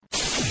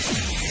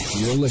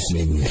You're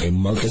listening to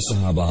Marcus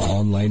Sahaba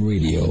Online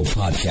Radio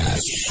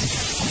Podcast.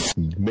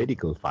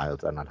 Medical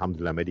files, and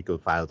Alhamdulillah, medical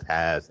files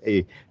has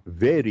a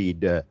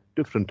varied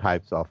different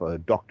types of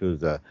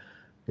doctors,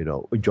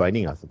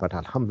 joining us. But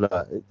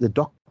Alhamdulillah, the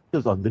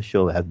doctors on this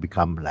show have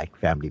become like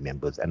family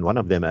members, and one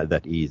of them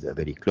that is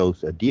very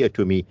close, dear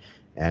to me,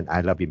 and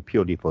I love him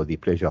purely for the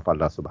pleasure of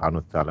Allah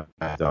subhanahu wa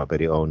ta'ala, is our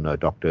very own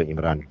Dr.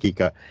 Imran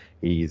Keeka.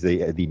 He's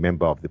the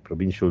member of the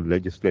provincial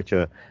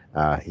legislature.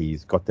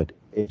 He's got that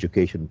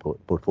education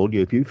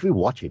portfolio. If you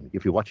watch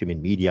him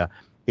in media,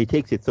 he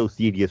takes it so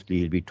seriously.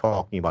 He'll be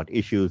talking about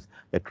issues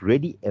that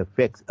really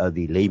affects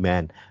the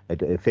layman.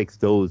 It affects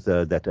those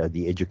that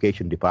the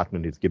education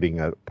department is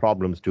giving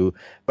problems to.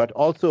 But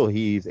also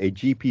he's a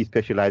GP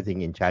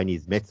specializing in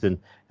Chinese medicine,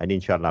 and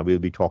inshallah we'll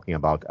be talking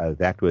about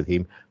that with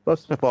him.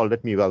 First of all,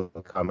 let me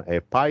welcome a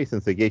pious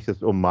and sagacious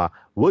ummah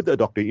with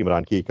Dr.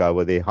 Imran Keeka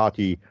with a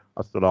hearty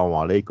Assalamu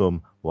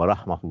alaikum wa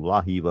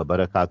rahmatullahi wa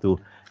barakatuh.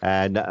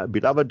 And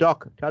beloved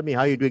doc, tell me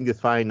how you're doing this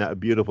fine,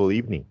 beautiful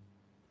evening.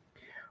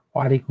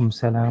 Wa alaikum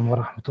salam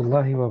wa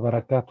rahmatullahi wa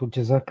barakatuh.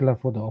 Jazakallah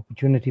for the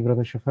opportunity,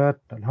 Brother Shafaat.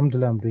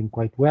 Alhamdulillah, I'm doing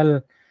quite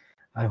well.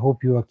 I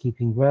hope you are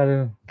keeping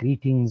well.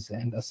 Greetings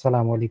and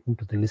assalamu alaikum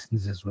to the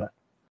listeners as well.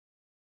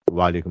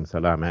 Wa alaikum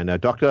salam.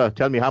 And doctor,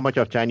 tell me, how much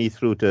of Chinese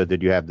fruit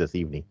did you have this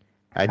evening?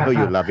 I know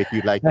you love it.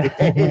 You like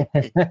it.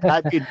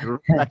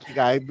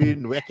 I've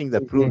been whacking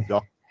the fruit,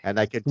 doc. And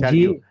I can tell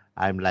you,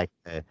 I'm like,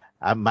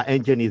 my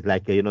engine is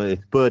like,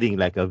 it's purring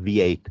like a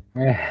V8.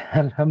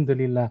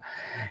 Alhamdulillah.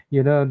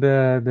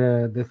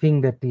 The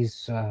thing that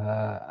is,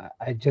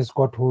 I just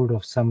got hold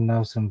of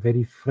some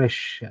very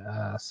fresh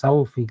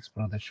sour figs,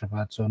 Brother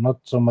Shafaat. So not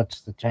so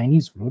much the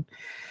Chinese fruit,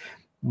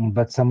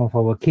 but some of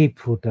our Cape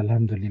fruit,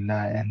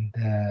 Alhamdulillah. And,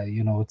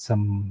 with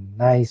some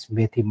nice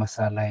methi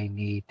masala in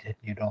it,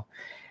 and,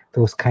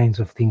 those kinds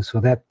of things. So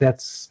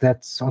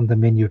that's on the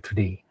menu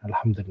today,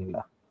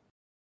 Alhamdulillah.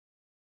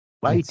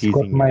 Why are you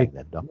teasing me like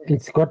that, doc?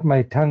 It's got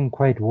my tongue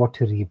quite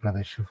watery,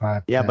 Brother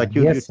Shafaat. Yeah, but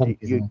you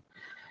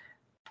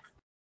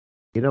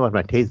know what?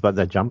 My taste buds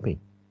are jumping.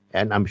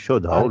 And I'm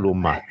sure the whole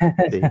ummah.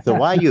 So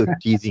why are you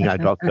teasing our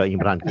Dr.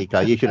 Imran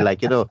Keeka? You should,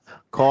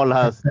 call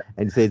us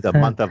and say the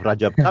month of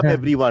Rajab. Come,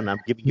 everyone. I'm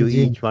giving you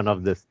each one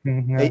of this.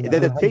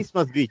 The taste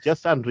must be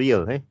just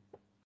unreal, eh?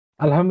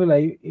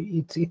 Alhamdulillah,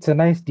 it's a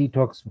nice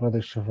detox, Brother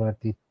Shafaat.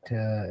 It,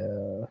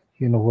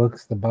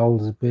 works the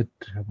bowels a bit,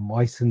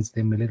 moistens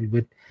them a little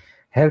bit.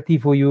 Healthy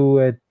for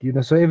you,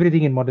 so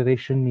everything in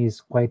moderation is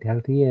quite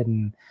healthy,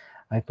 and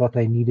I thought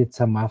I needed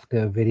some after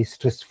a very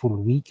stressful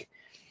week.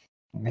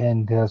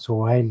 And so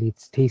while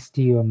it's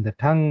tasty on the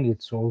tongue,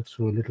 it's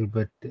also a little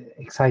bit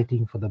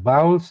exciting for the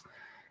bowels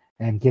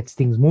and gets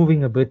things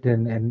moving a bit,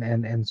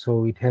 and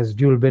so it has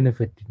dual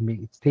benefit.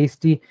 It's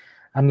tasty,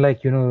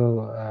 unlike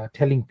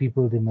telling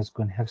people they must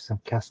go and have some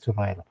castor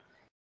oil.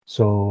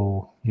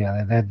 So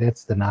yeah,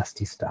 that's the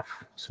nasty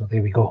stuff. So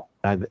there we go.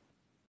 I'm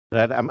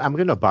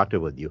going to barter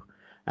with you.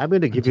 I'm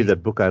going to give you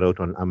that book I wrote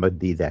on Ahmed,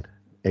 that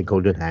A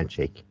Golden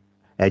Handshake.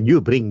 And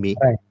you bring me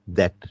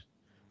that.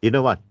 You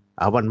know what?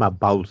 I want my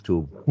bowels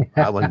to,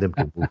 I want them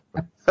to move.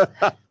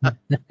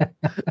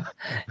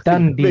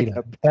 Done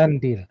deal.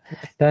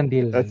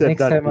 Next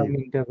time I'm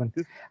in Durban.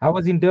 I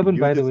was in Durban,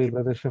 by the way,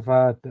 Brother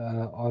Shafaat,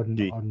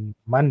 on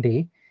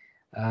Monday.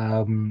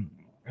 I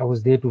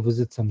was there to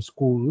visit some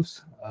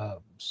schools.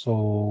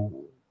 So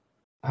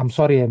I'm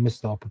sorry I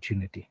missed the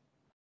opportunity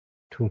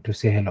to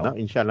say hello. No,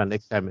 inshallah,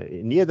 next time.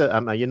 Near the,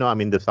 I'm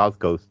in the south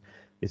coast.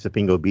 It's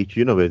Sepingo Beach.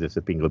 You know where the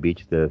Sepingo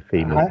Beach, the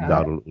famous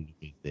Darul Ulum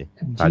is there.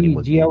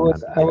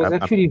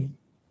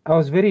 I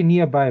was very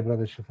nearby,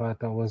 Brother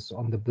Shafaat. I was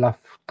on the bluff,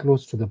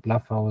 close to the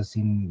bluff. I was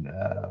in,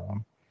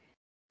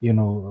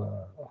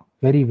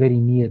 very, very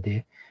near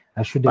there.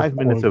 I should have 5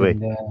 minutes away.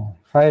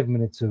 5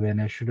 minutes away,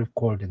 and I should have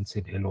called and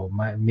said hello,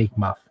 make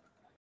maaf.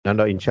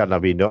 No, inshallah,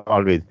 we will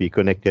always be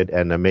connected,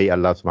 and may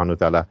Allah subhanahu wa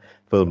ta'ala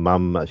fill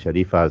Mom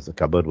Sharifa's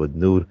cupboard with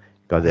noor,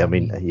 because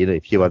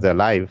if she was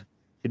alive,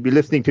 she'd be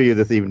listening to you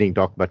this evening,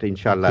 Doc, but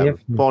inshallah,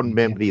 definitely, fond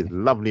memories,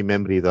 lovely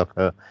memories of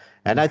her.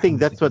 And I think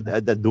that's what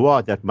the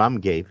dua that Mom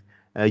gave.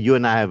 You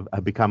and I have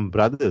become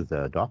brothers,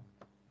 Doc.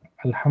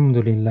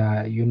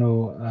 Alhamdulillah, I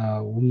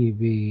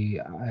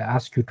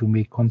ask you to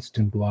make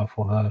constant dua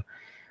for her.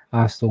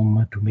 Ask the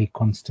Ummah to make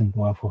constant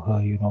dua for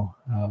her,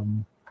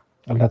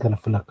 Allah Ta'ala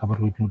fill her cover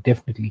with you,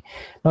 definitely.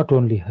 Not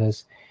only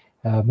hers.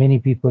 Many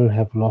people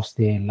have lost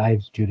their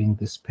lives during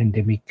this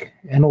pandemic,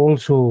 and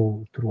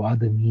also through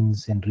other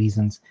means and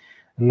reasons.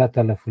 Allah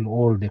Ta'ala fill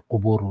all the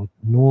qubur with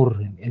nur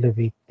and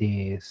elevate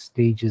their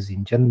stages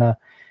in Jannah.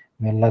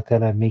 May Allah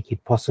Ta'ala make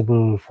it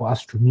possible for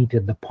us to meet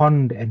at the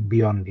pond and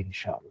beyond,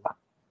 inshallah.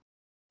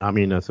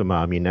 Ameen,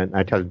 Asuma, Ameen. And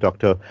I tell the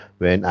doctor,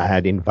 when I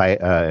had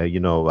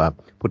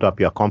put up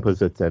your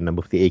composites, and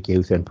Mufti A.K.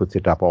 Hussain puts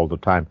it up all the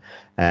time.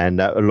 And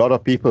a lot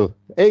of people,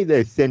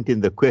 they sent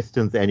in the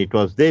questions, and it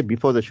was there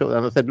before the show.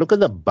 And I said, look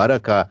at the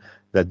barakah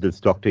that this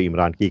Dr.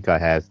 Imran Keeka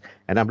has.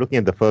 And I'm looking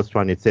at the first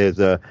one. It says,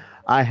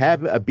 I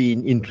have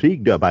been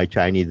intrigued by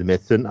Chinese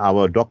medicine.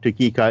 Our Dr.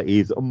 Keeka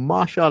is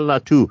mashallah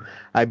too.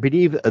 I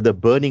believe the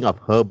burning of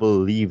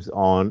herbal leaves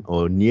on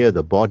or near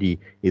the body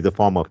is a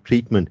form of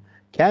treatment.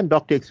 Can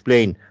doctor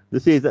explain?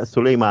 This is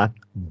Suleiman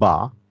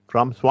Ba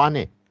from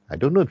Swane. I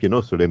don't know if you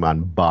know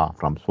Suleiman Ba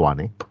from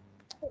Swane.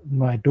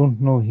 No, I don't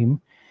know him.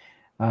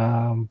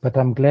 But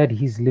I'm glad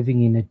he's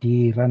living in a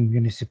D-run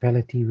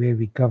municipality where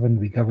we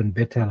govern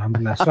better,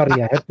 alhamdulillah.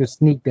 Sorry, I had to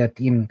sneak that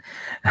in,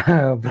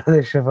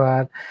 Brother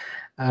Shafaat.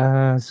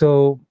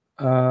 So,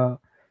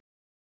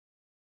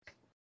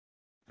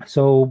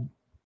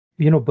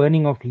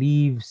 burning of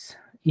leaves,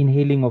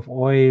 inhaling of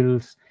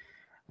oils,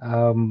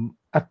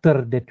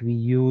 attar that we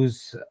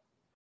use,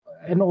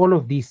 and all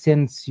of these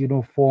scents,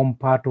 form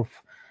part of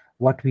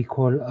what we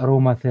call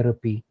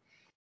aromatherapy.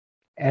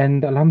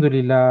 And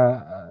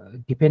alhamdulillah,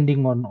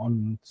 depending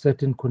on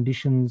certain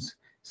conditions,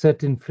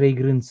 certain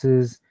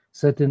fragrances,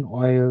 certain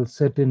oils,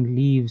 certain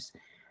leaves,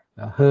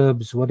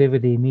 herbs, whatever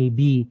they may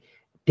be,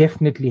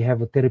 definitely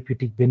have a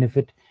therapeutic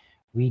benefit.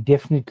 We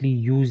definitely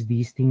use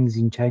these things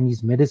in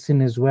Chinese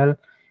medicine as well.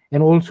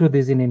 And also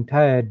there's an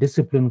entire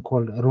discipline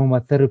called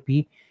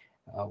aromatherapy,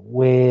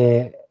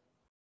 where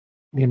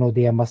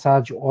there are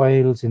massage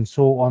oils and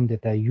so on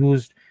that are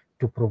used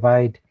to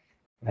provide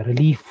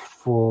relief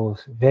for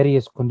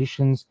various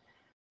conditions.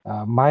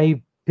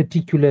 My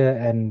particular,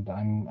 and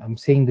I'm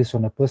saying this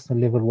on a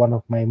personal level, one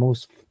of my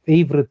most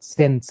favorite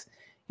scents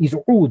is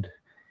oud,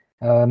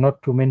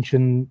 not to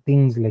mention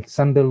things like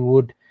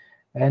sandalwood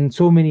and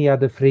so many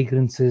other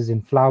fragrances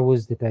and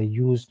flowers that are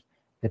used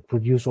that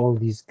produce all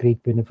these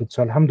great benefits.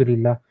 So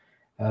alhamdulillah,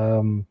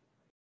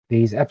 there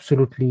is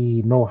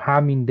absolutely no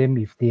harm in them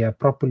if they are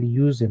properly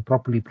used and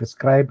properly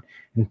prescribed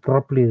and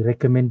properly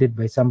recommended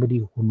by somebody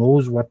who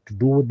knows what to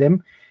do with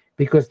them,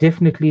 because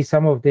definitely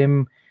some of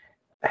them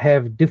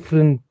have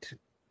different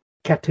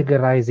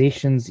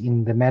categorizations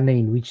in the manner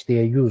in which they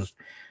are used.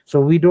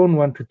 So we don't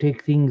want to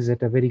take things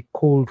that are very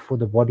cold for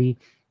the body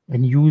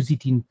and use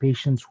it in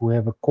patients who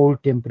have a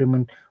cold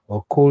temperament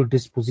or cold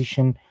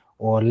disposition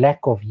or lack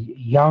of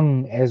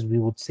yang, as we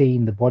would say,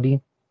 in the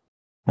body.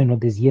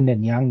 There's yin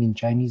and yang in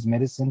Chinese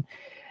medicine.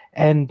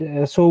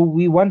 And so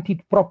we want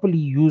it properly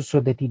used so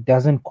that it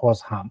doesn't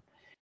cause harm.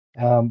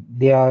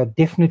 There are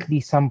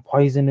definitely some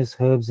poisonous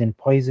herbs and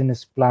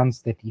poisonous plants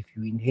that if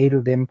you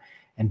inhale them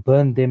and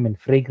burn them and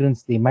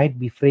fragrance, they might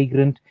be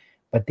fragrant,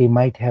 but they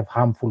might have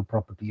harmful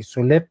properties. So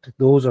let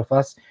those of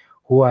us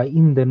who are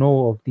in the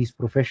know of these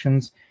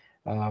professions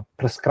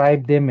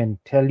prescribe them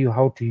and tell you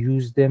how to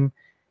use them.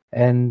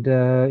 And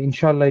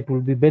inshallah, it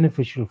will be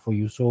beneficial for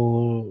you.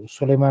 So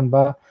Suleiman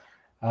Ba,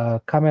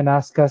 come and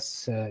ask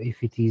us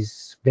if it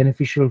is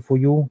beneficial for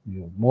you.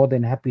 You're more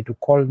than happy to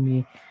call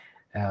me.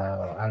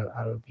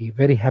 I'll be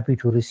very happy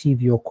to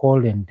receive your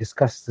call and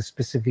discuss the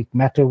specific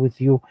matter with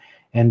you.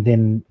 And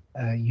then,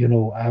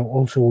 I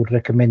also would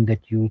recommend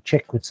that you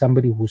check with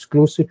somebody who's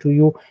closer to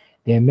you.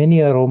 There are many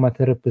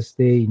aromatherapists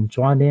there in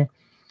Chwane,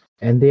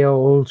 and there are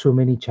also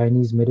many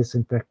Chinese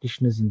medicine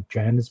practitioners in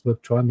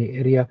Johannesburg, Chwane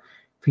area.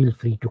 Feel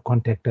free to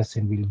contact us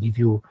and we'll give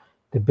you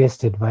the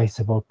best advice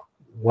about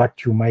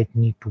what you might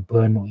need to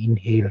burn or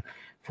inhale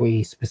for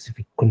a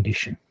specific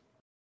condition.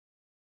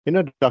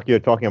 Doc, you're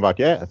talking about,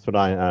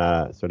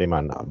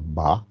 Suleiman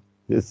Ba.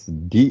 This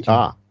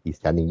DR, he's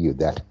telling you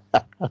that.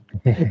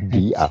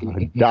 DR,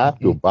 Da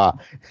to Ba.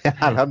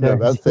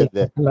 Alhamdulillah, said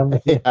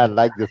that. I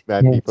like this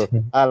man, people.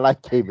 I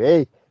like him.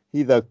 Hey,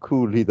 he's a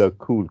cool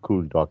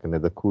doc, and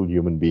he's a cool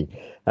human being.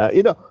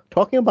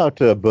 Talking about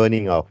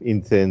burning of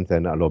incense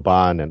and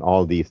aloban and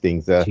all these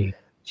things,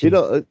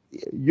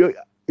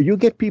 you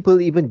get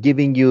people even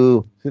giving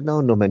you,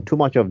 no, man, too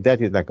much of that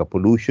is like a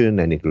pollution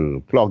and it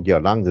will clog your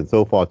lungs and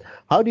so forth.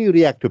 How do you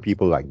react to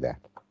people like that?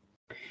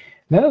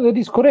 No, that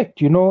is correct.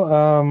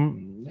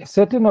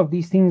 Certain of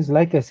these things,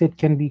 like I said,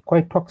 can be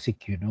quite toxic,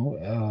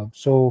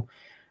 So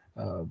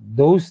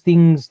those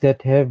things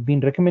that have been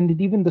recommended,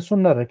 even the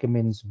Sunnah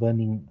recommends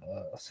burning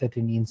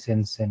certain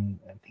incense and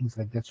things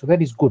like that. So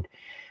that is good.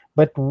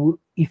 But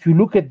if you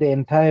look at the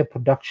entire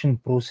production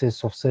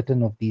process of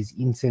certain of these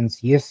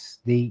incense, yes,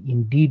 they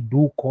indeed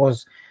do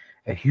cause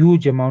a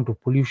huge amount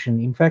of pollution.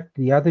 In fact,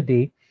 the other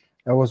day,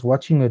 I was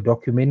watching a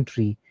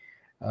documentary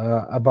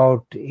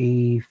about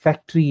a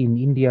factory in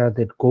India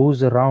that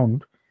goes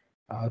around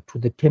to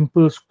the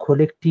temples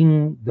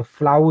collecting the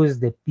flowers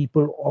that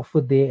people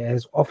offer there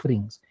as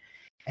offerings,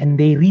 and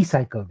they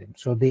recycle them.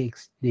 So they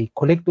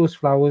collect those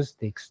flowers,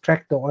 they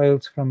extract the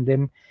oils from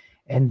them,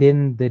 and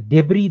then the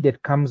debris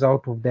that comes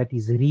out of that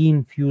is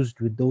reinfused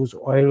with those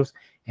oils,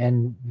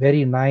 and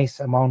very nice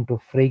amount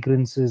of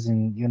fragrances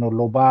and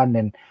loban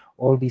and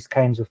all these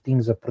kinds of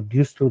things are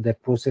produced through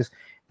that process.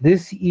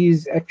 This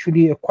is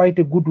actually quite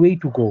a good way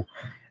to go,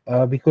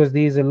 because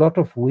there is a lot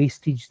of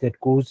wastage that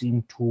goes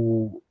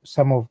into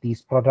some of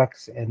these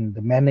products and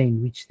the manner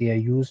in which they are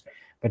used.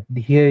 But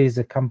here is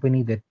a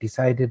company that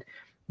decided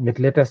that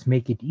let us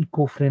make it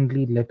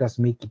eco-friendly, let us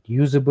make it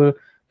usable,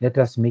 let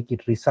us make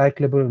it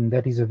recyclable, and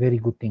that is a very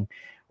good thing.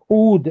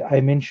 Oud, I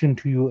mentioned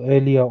to you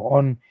earlier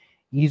on,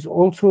 is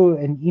also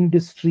an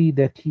industry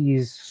that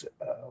is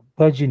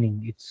burgeoning.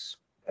 It's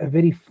a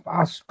very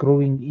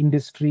fast-growing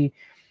industry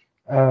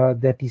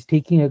that is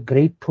taking a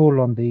great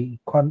toll on the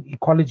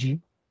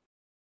ecology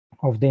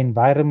of the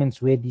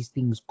environments where these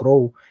things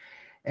grow.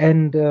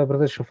 And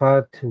Brother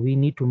Shafat, we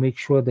need to make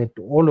sure that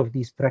all of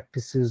these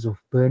practices of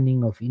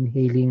burning, of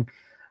inhaling,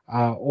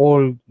 are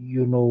all,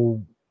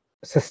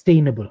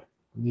 sustainable.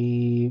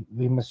 We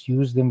must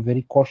use them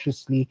very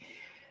cautiously.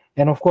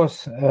 And of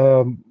course,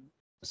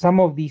 some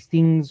of these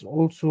things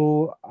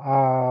also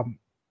are,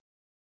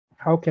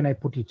 how can I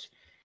put it?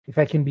 If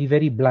I can be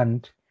very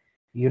blunt,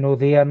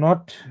 they are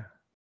not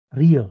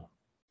real.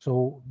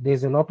 So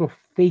there's a lot of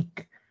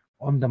fake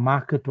on the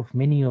market of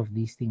many of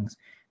these things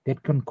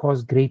that can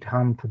cause great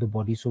harm to the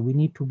body. So we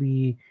need to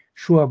be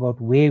sure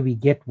about where we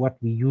get what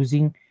we're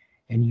using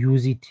and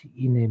use it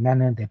in a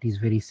manner that is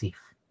very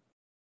safe.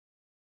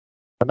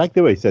 I like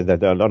the way you said that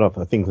there are a lot of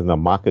things in the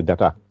market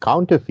that are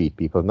counterfeit,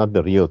 people, not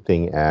the real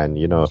thing. And,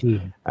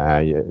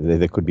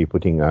 they could be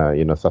putting,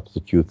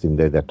 substitutes in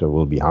there that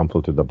will be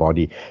harmful to the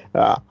body.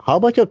 How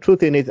much of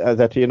truth in it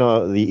that,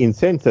 the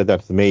incense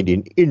that's made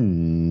in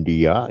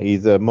India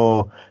is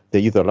they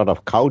use a lot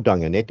of cow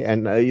dung in it.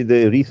 And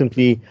they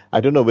recently, I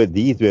don't know whether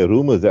these were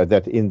rumors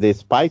that in the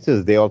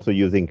spices, they're also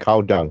using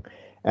cow dung.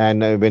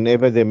 And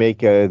whenever they make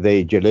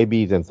the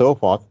jalebis and so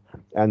forth,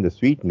 and the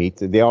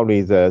sweetmeats, they're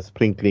always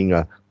sprinkling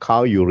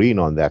cow urine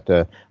on that.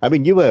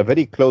 You were a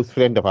very close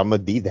friend of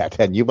Ahmed that,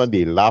 and you must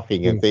be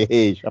laughing and say,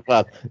 hey,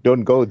 Shafaat,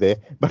 don't go there.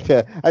 But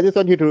I just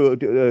want you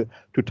to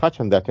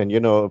touch on that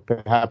and,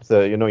 perhaps,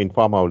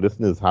 inform our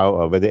listeners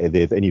whether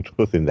there's any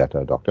truth in that,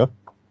 Doctor.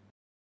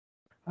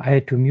 I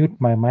had to mute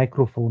my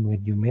microphone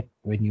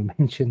when you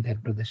mentioned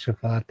that, Brother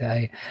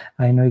Shafaat.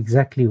 I know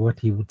exactly what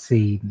he would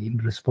say in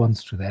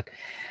response to that.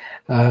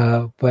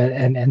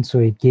 But so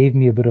it gave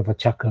me a bit of a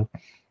chuckle.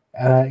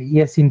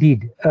 Yes,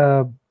 indeed.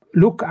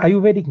 Look,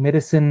 Ayurvedic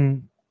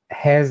medicine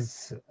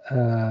has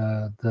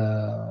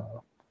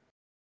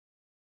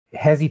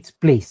its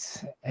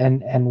place,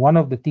 and one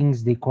of the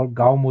things they call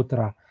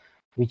Gaumutra,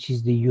 which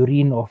is the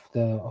urine of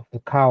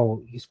the cow,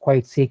 is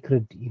quite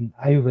sacred in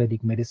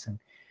Ayurvedic medicine.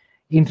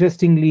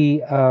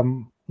 Interestingly,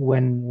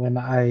 when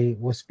I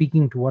was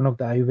speaking to one of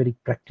the Ayurvedic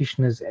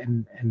practitioners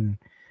and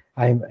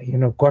I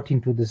got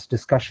into this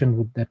discussion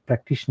with that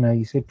practitioner,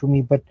 he said to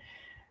me, but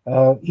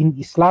in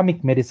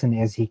Islamic medicine,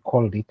 as he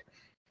called it,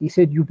 he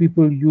said, you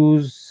people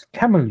use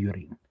camel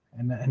urine.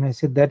 And I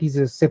said, that is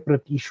a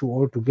separate issue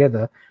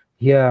altogether.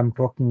 Here I'm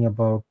talking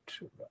about,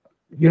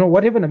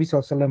 whatever Nabi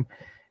Sallallahu Alaihi Wasallam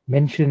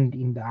mentioned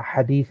in the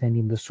hadith and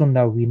in the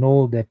sunnah, we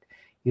know that,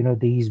 there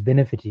is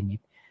benefit in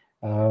it.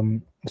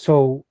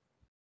 So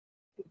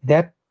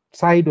that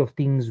side of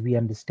things we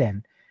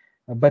understand.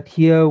 But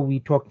here we're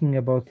talking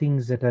about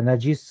things that are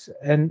najis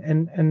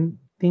and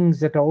things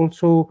that are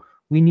also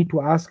we need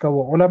to ask our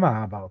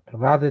ulama about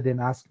rather than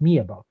ask me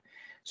about.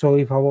 So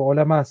if our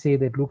ulama say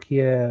that, look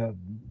here,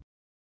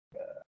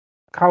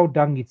 cow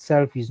dung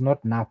itself is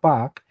not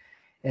napak,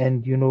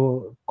 and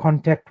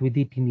contact with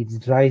it in its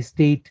dry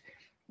state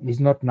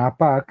is not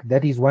napak,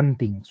 that is one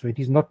thing. So it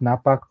is not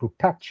napak to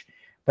touch.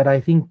 But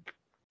I think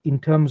in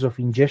terms of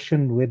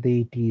ingestion, whether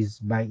it is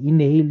by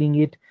inhaling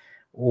it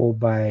or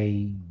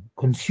by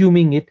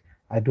consuming it,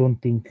 I don't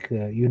think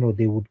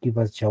they would give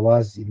us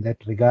jawaz in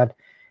that regard.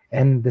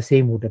 And the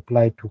same would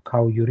apply to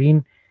cow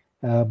urine.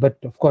 But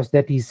of course,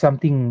 that is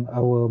something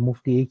our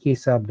Mufti A.K.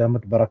 Saab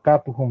Damat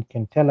Barakatuhum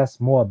can tell us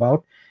more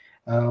about.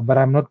 But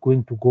I'm not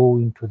going to go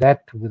into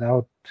that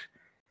without.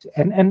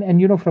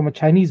 And from a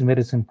Chinese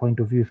medicine point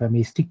of view, if I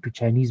may stick to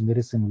Chinese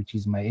medicine, which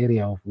is my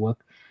area of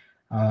work,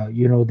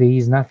 there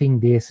is nothing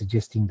there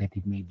suggesting that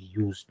it may be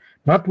used.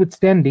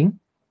 Notwithstanding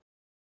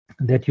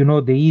that,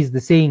 there is the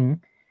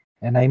saying,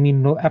 and I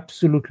mean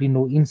absolutely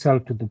no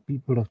insult to the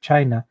people of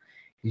China,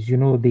 is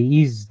there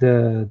is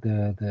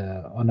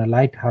the on a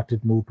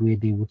light-hearted note where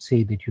they would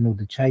say that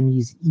the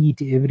Chinese eat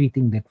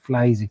everything that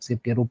flies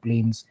except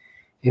aeroplanes,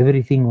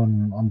 everything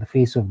on the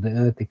face of the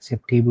earth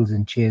except tables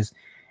and chairs,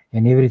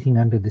 and everything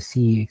under the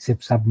sea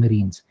except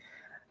submarines.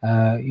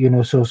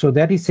 So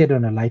that is said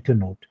on a lighter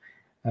note.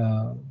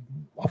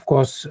 Of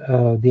course,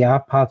 there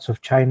are parts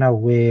of China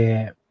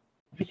where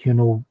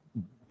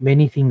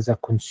many things are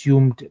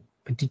consumed,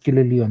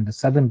 particularly on the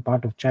southern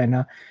part of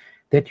China,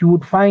 that you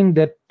would find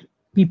that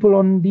people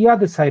on the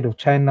other side of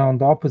China, on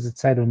the opposite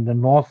side, on the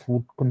north,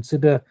 would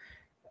consider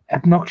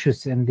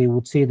obnoxious, and they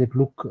would say that,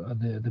 look,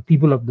 the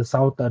people of the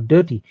south are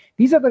dirty.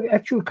 These are the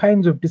actual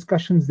kinds of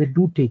discussions that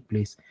do take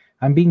place.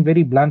 I'm being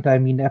very blunt. I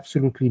mean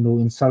absolutely no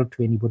insult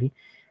to anybody.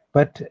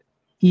 But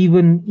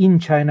even in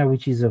China,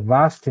 which is a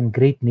vast and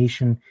great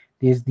nation,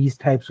 there's these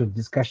types of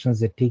discussions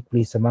that take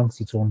place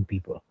amongst its own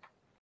people.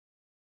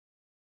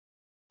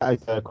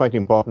 It's quite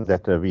important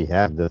that we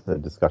have this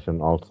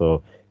discussion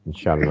also,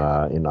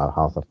 inshallah, in our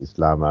House of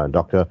Islam.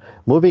 Doctor,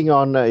 moving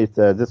on, it's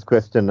this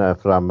question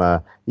from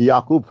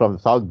Yaqub from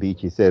South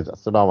Beach. He says,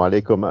 Assalamu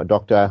alaikum.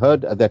 Doctor, I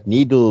heard that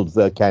needles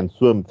can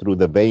swim through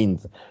the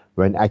veins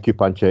when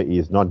acupuncture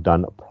is not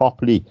done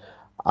properly.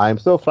 I'm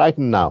so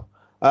frightened now.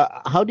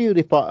 How do you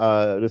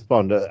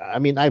respond?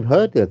 I've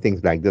heard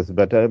things like this,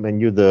 but when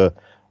you're the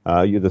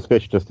You're the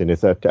specialist in it.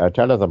 So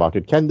tell us about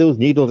it. Can those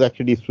needles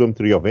actually swim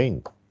through your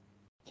veins?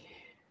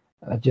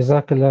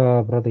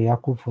 Jazakallah, Brother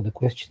Yaqub, for the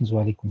questions.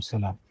 Wa alaikum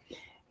salam.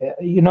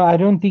 I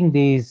don't think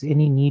there's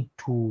any need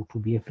to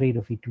be afraid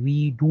of it.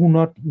 We do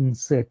not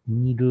insert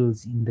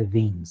needles in the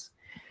veins.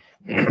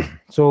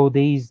 So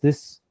there is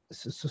this.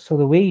 So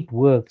the way it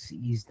works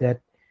is that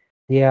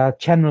there are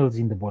channels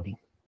in the body.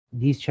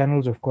 These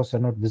channels, of course, are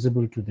not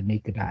visible to the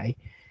naked eye,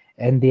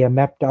 and they are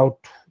mapped out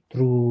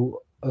through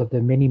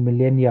the many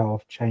millennia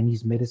of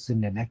Chinese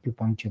medicine and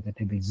acupuncture that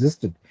have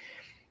existed.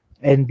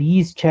 And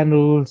these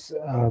channels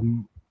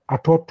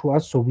are taught to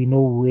us, so we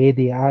know where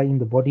they are in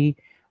the body,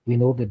 we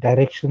know the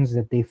directions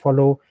that they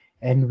follow,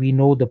 and we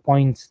know the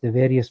points, the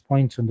various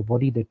points on the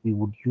body that we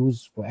would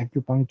use for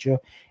acupuncture,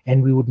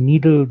 and we would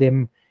needle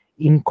them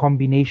in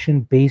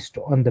combination based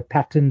on the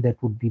pattern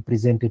that would be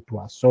presented to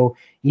us. So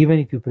even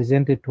if you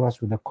present it to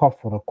us with a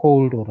cough or a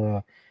cold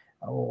or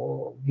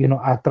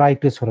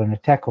arthritis or an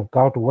attack of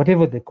gout or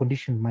whatever the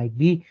condition might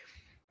be,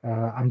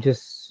 I'm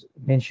just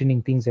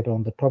mentioning things that are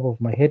on the top of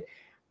my head.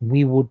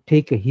 We would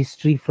take a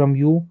history from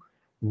you.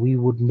 We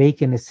would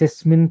make an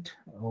assessment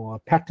or a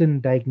pattern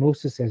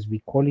diagnosis, as we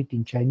call it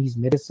in Chinese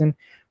medicine.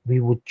 We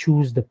would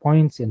choose the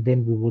points, and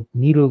then we would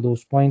needle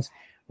those points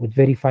with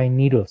very fine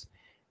needles.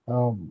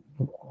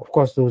 Of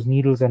course, those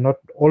needles are not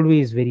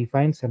always very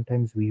fine.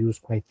 Sometimes we use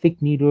quite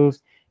thick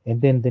needles,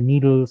 and then the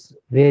needles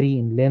vary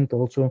in length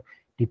also,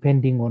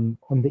 depending on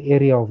the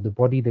area of the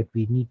body that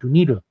we need to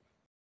needle.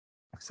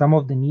 Some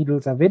of the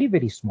needles are very,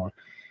 very small.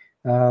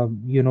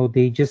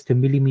 They're just a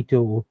millimeter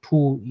or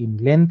two in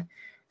length.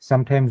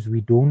 Sometimes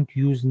we don't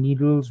use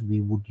needles.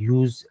 We would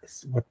use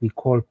what we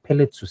call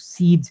pellets or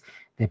seeds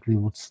that we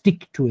would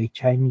stick to a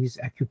Chinese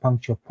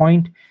acupuncture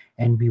point,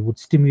 and we would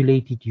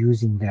stimulate it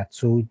using that.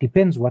 So it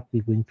depends what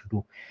we're going to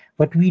do.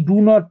 But we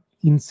do not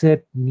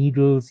insert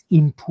needles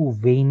into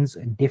veins,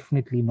 and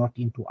definitely not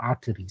into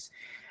arteries.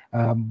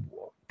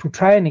 To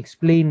try and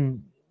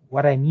explain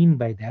what I mean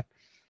by that,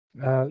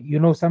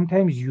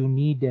 sometimes you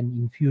need an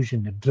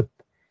infusion, a drip,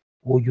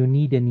 or you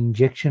need an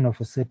injection of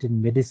a certain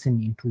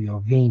medicine into your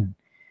vein.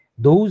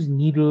 Those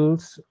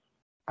needles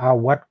are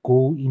what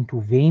go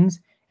into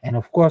veins. And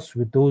of course,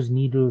 with those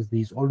needles,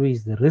 there's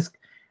always the risk.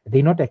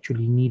 They're not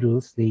actually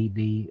needles.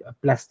 They a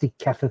plastic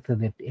catheter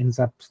that ends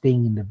up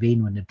staying in the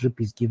vein when a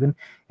drip is given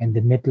and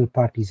the metal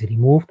part is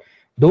removed.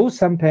 Those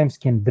sometimes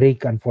can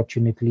break,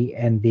 unfortunately,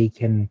 and they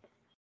can,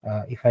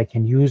 if I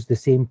can use the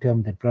same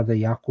term that Brother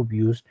Yaqub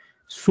used,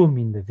 swim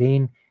in the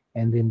vein,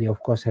 and then they,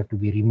 of course, have to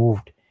be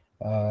removed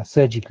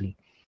surgically.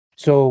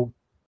 So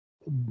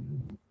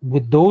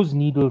with those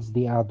needles,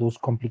 there are those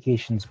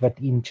complications. But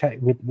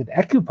with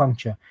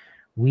acupuncture,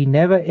 we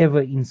never ever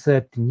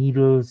insert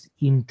needles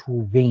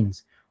into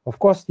veins. Of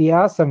course, there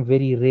are some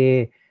very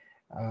rare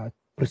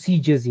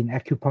procedures in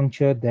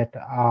acupuncture that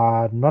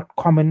are not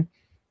common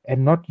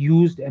and not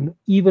used, and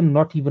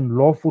not even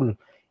lawful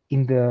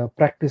in the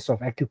practice of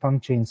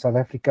acupuncture in South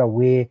Africa,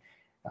 where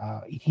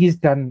it is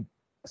done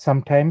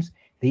sometimes.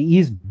 There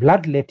is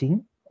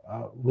bloodletting,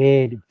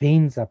 where the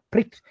veins are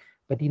pricked,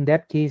 but in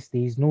that case,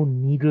 there is no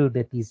needle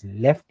that is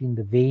left in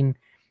the vein.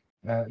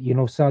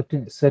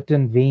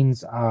 Certain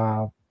veins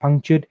are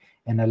punctured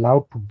and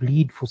allowed to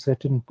bleed for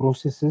certain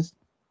processes.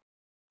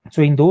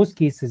 So in those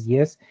cases,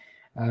 yes,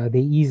 there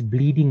is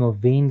bleeding of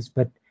veins,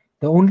 but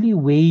the only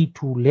way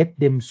to let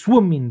them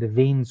swim in the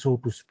vein, so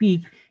to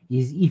speak,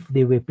 is if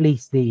they were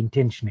placed there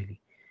intentionally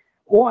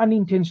or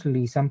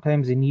unintentionally.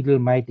 Sometimes a needle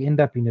might end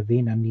up in a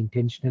vein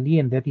unintentionally,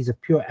 and that is a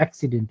pure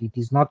accident. It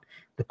is not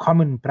the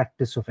common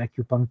practice of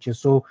acupuncture.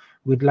 So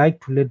we'd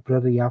like to let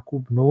Brother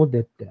Yaqub know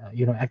that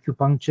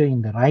acupuncture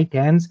in the right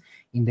hands,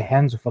 in the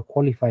hands of a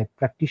qualified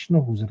practitioner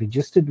who's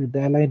registered with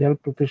the Allied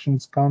Health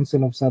Professions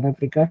Council of South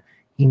Africa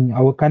in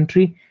our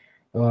country,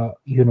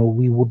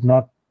 we would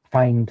not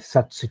find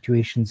such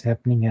situations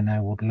happening. And I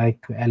would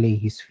like to allay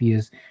his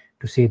fears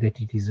to say that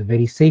it is a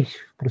very safe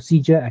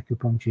procedure.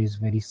 Acupuncture is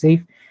very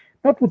safe.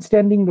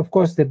 Notwithstanding, of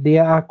course, that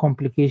there are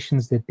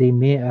complications that they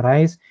may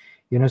arise.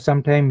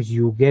 Sometimes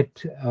you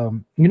get,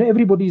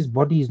 everybody's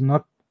body is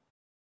not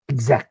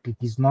exact. It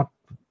is not,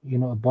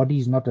 a body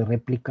is not a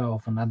replica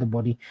of another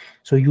body.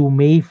 So you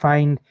may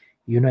find,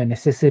 an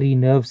accessory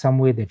nerve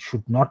somewhere that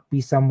should not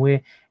be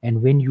somewhere. And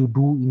when you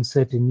do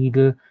insert a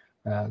needle,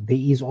 there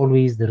is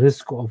always the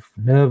risk of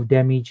nerve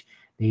damage.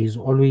 There is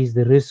always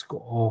the risk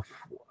of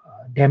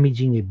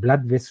damaging a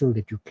blood vessel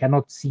that you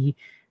cannot see,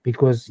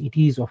 because it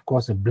is, of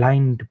course, a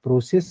blind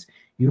process.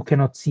 You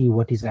cannot see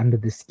what is under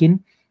the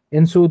skin.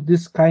 And so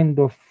this kind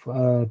of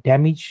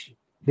damage,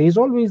 there is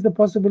always the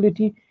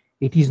possibility.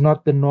 It is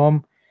not the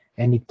norm,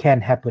 and it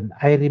can happen.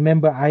 I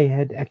remember I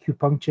had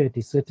acupuncture at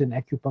a certain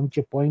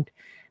acupuncture point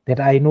that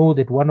I know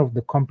that one of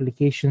the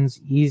complications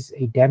is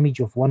a damage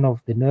of one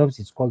of the nerves.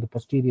 It's called the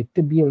posterior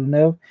tibial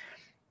nerve.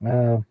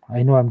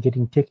 I know I'm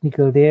getting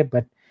technical there,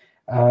 but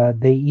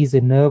there is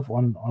a nerve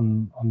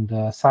on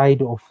the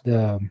side of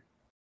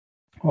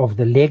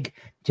the leg,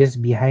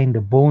 just behind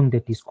the bone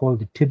that is called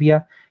the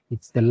tibia.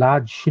 It's the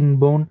large shin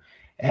bone.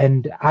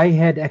 And I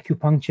had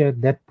acupuncture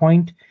at that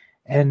point,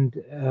 and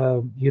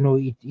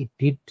it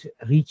did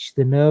reach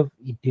the nerve.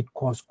 It did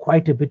cause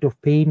quite a bit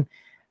of pain,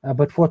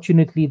 but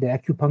fortunately the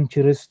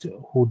acupuncturist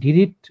who did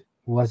it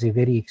was a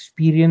very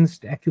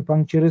experienced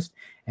acupuncturist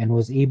and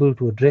was able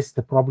to address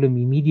the problem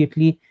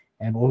immediately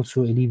and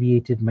also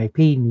alleviated my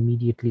pain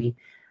immediately.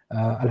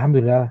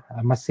 Alhamdulillah,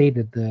 I must say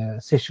that the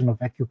session of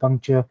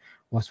acupuncture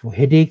was for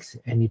headaches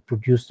and it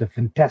produced a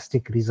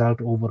fantastic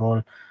result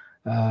overall.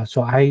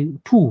 So I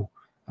too,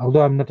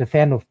 although I'm not a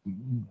fan of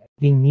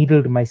being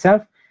needled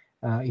myself,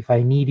 if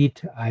I need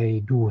it,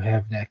 I do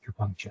have the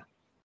acupuncture.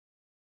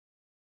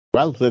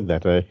 Well said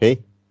that. Hey,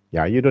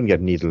 yeah, you don't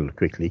get needled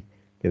quickly.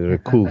 You're a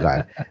cool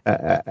guy.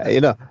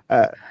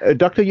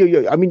 Doctor,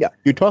 I mean,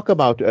 you talk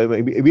about,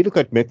 we look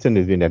at medicine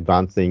has been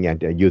advancing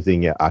and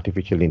using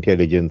artificial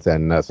intelligence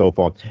and so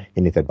forth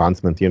in its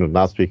advancements.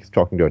 Last week I was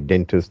talking to a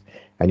dentist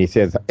and he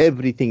says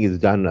everything is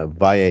done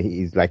via,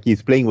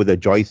 he's playing with a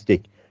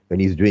joystick when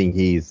he's doing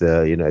his,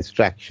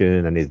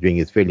 extraction and he's doing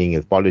his filling,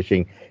 his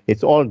polishing.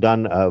 It's all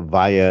done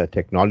via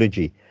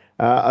technology.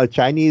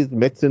 Chinese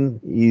medicine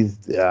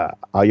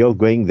are you all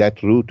going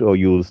that route or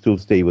you'll still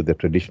stay with the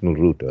traditional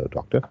route,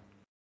 Doctor?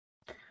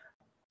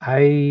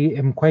 I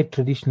am quite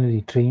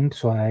traditionally trained,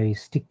 so I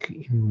stick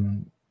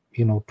in,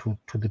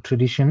 to the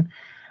tradition.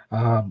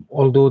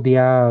 Although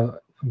there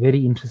are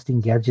very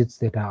interesting gadgets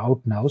that are out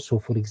now. So,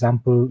 for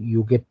example,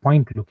 you get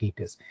point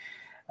locators.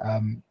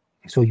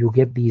 So you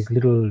get these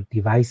little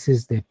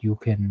devices that you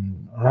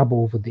can rub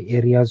over the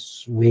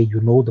areas where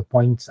the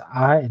points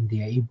are, and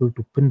they are able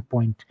to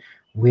pinpoint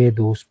where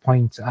those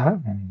points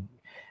are. And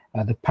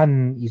the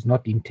pun is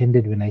not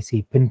intended when I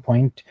say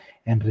pinpoint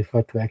and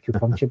refer to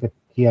acupuncture, but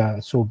yeah,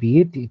 so be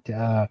it.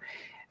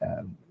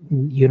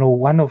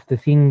 One of the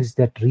things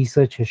that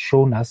research has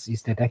shown us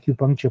is that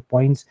acupuncture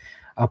points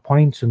are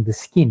points on the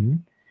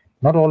skin,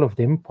 not all of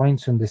them,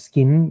 points on the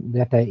skin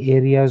that are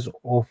areas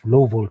of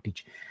low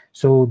voltage.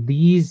 So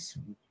these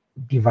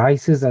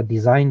devices are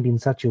designed in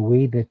such a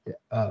way that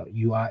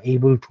you are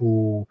able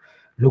to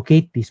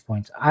locate these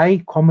points.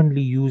 I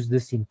commonly use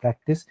this in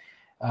practice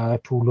to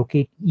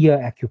locate ear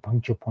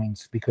acupuncture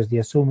points because there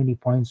are so many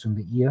points on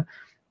the ear.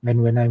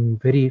 And when I'm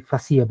very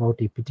fussy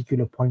about a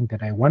particular point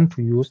that I want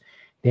to use,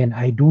 then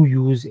I do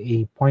use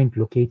a point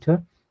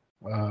locator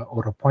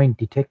or a point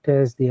detector,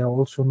 as they are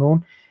also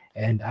known,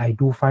 and I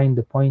do find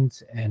the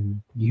points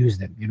and use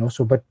them.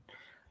 So, but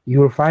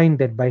you'll find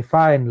that by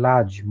far and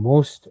large,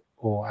 most,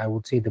 or I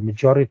would say the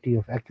majority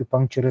of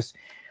acupuncturists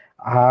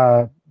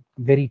are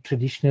very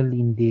traditional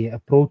in their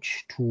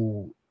approach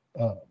to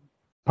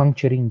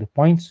puncturing the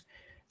points.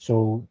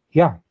 So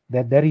yeah,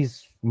 that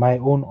is my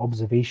own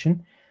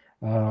observation.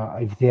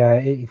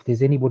 If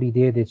there's anybody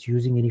there that's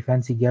using any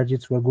fancy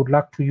gadgets, well, good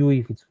luck to you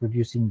if it's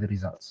producing the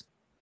results.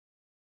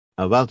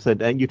 Well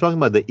said. And you're talking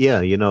about the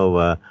ear,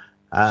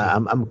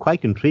 I'm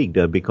quite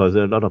intrigued because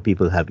a lot of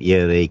people have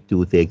earache,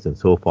 toothaches, and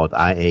so forth,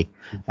 eye ache.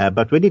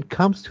 But when it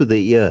comes to the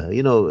ear,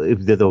 if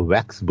there's a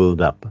wax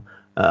buildup,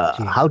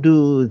 how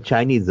do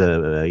Chinese,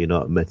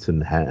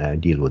 medicine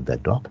deal with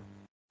that, Doc?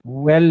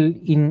 Well,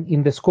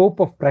 in the scope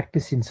of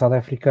practice in South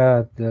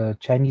Africa, the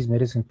Chinese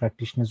medicine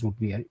practitioners would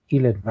be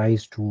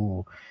ill-advised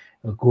to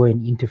go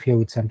and interfere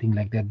with something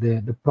like that.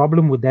 The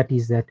problem with that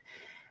is that,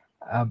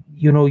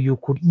 you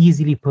could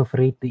easily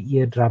perforate the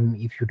eardrum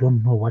if you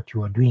don't know what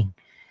you are doing.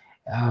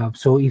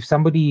 So if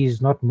somebody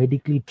is not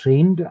medically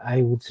trained,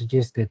 I would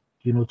suggest that,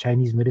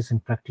 Chinese medicine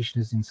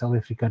practitioners in South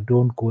Africa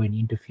don't go and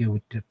interfere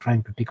with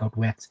trying to take out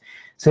wax.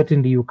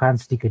 Certainly, you can't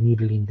stick a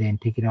needle in there and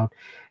take it out.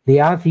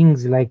 There are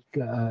things like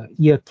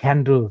ear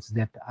candles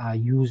that are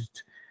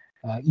used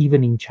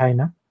even in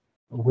China,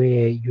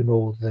 where,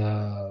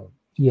 the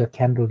ear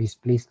candle is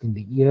placed in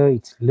the ear,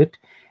 it's lit,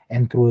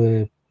 and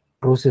through a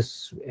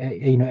process,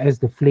 as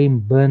the flame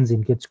burns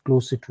and gets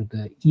closer to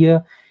the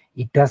ear,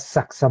 it does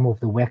suck some of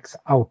the wax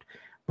out.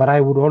 But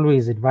I would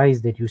always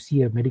advise that you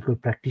see a medical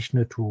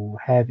practitioner to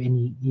have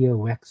any ear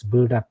wax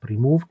buildup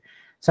removed.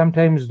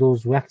 Sometimes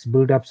those wax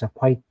buildups are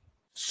quite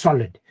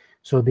solid,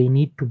 so they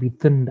need to be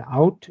thinned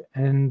out.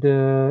 And,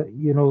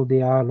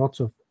 there are lots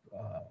of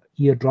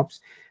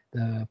eardrops.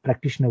 The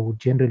practitioner would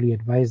generally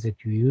advise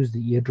that you use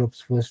the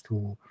eardrops first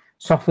to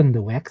soften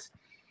the wax.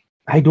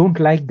 I don't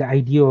like the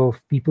idea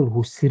of people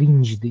who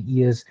syringe the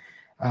ears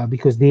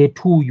because there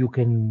too you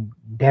can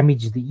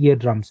damage the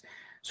eardrums.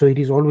 So it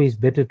is always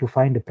better to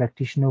find a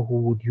practitioner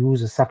who would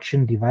use a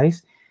suction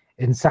device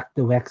and suck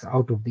the wax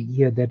out of the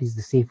ear. That is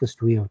the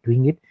safest way of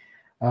doing it.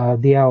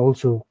 There are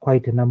also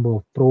quite a number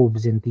of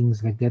probes and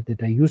things like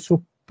that are used.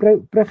 So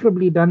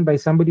preferably done by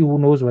somebody who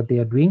knows what they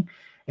are doing.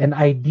 And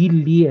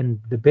ideally,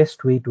 and the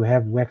best way to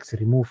have wax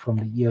removed from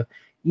the ear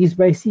is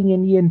by seeing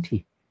an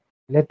ENT.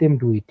 Let them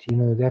do it.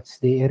 That's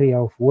the area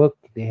of work.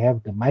 They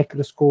have the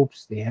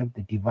microscopes, they have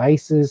the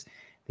devices,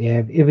 they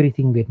have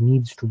everything that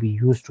needs to be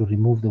used to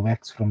remove the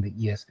wax from the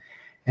ears.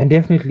 And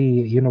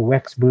definitely,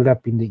 wax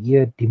buildup in the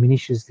ear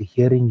diminishes the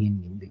hearing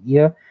in the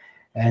ear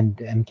and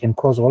can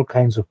cause all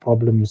kinds of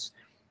problems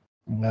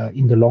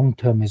in the long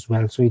term as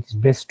well. So it's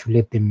best to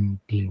let them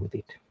deal with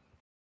it.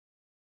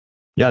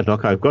 Yeah,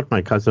 Doc, I've got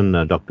my cousin,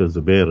 Dr.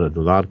 Zubair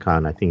Dular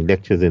Khan, I think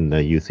lectures in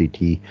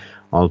UCT,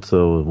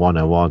 also won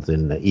awards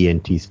in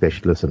ENT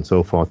specialist and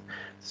so forth.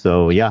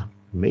 So, yeah,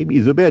 maybe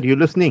Zubair, you're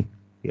listening.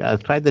 Yeah,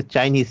 try the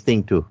Chinese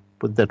thing too.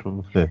 Put that,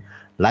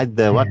 light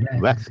the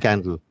wax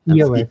candle and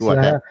see Earwax. what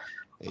happens.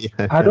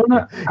 I don't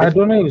know. I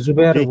don't know if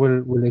Zubair Hey,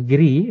 will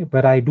agree,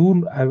 but I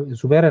do.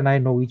 Zubair and I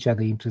know each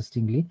other.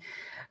 Interestingly,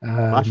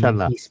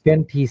 mashallah. he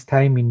spent his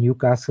time in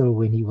Newcastle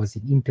when he was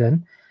an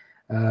intern.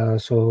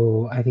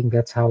 So I think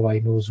that's how I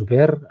know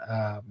Zubair.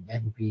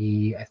 And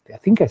I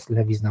think I still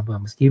have his number. I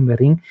must give him a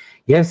ring.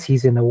 Yes,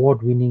 he's an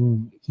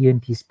award-winning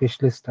ENT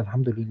specialist.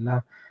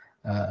 Alhamdulillah,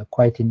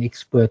 quite an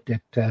expert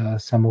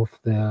at some of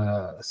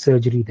the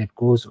surgery that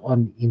goes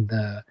on in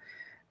the,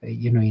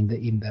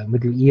 in the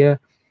middle ear.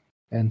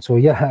 And so,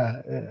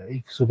 yeah,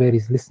 if Zubair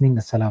is listening,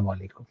 assalamu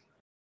alaikum.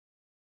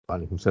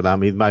 Alaikum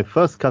salam. He's my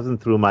first cousin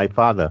through my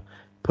father,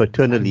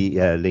 paternally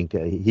linked.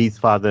 His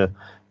father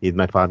is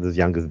my father's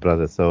youngest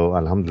brother. So,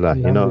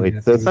 alhamdulillah,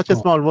 it's such a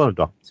small world,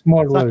 Doc.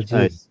 Small world,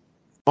 a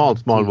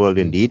small world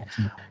indeed.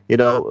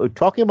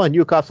 Talking about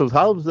Newcastle,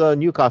 how's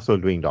Newcastle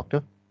doing,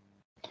 Doctor?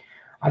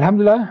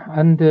 Alhamdulillah,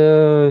 and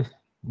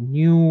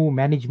new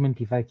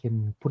management, if I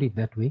can put it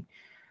that way.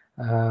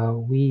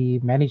 We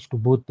managed to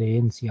vote the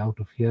ANC out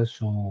of here,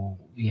 so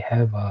we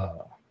have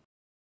a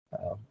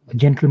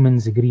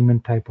gentleman's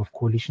agreement type of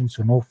coalition,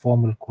 so no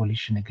formal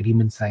coalition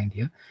agreement signed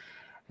here.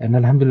 And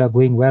alhamdulillah,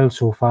 going well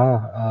so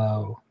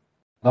far.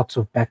 Lots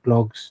of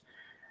backlogs,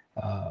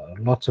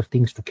 lots of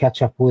things to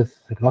catch up with,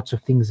 lots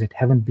of things that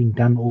haven't been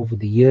done over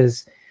the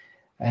years,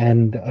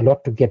 and a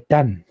lot to get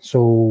done.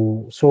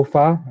 So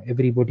far,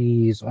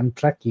 everybody is on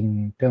track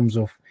in terms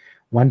of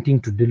wanting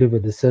to deliver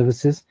the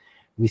services.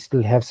 We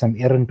still have some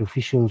errant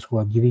officials who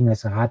are giving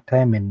us a hard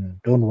time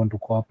and don't want to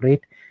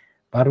cooperate,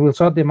 but we'll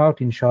sort them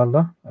out,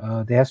 inshallah.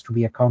 There has to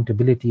be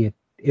accountability at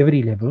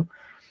every level,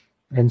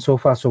 and so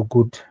far so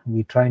good.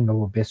 We're trying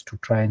our best to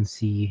try and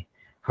see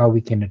how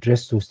we can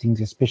address those things,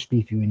 especially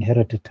if you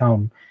inherit a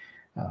town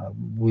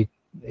with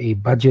a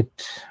budget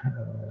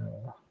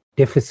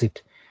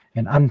deficit,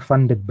 an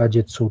unfunded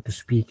budget, so to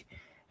speak,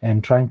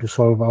 and trying to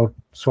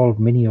solve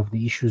many of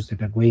the issues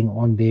that are going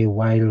on there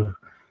while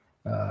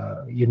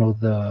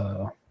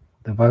the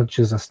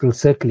vultures are still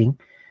circling.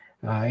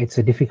 It's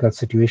a difficult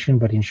situation,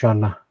 but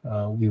inshallah,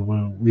 we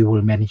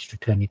will manage to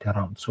turn it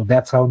around. So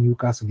that's how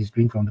Newcastle is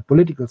doing from the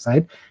political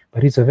side.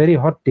 But it's a very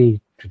hot day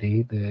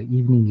today. The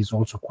evening is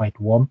also quite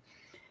warm.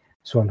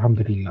 So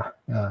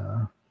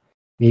alhamdulillah,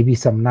 maybe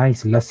some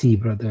nice lassi,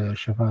 brother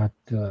Shafaat,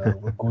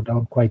 will go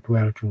down quite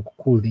well to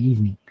cool the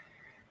evening.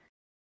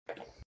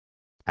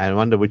 I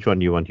wonder which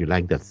one you want. You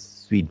like that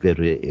sweet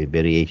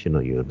variation,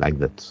 or you like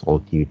that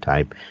salty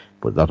type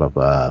with a lot of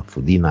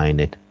fudina in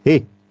it?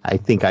 Hey, I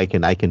think I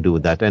can do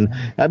that. And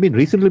I mean,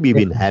 recently we've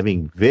been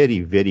having very,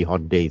 very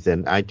hot days.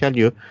 And I tell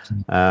you,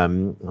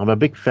 I'm a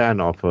big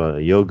fan of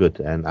yogurt,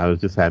 and I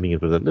was just having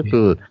it with a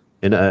little,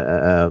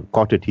 a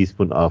quarter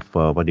teaspoon of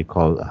what you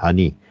call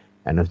honey.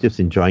 And I was just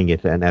enjoying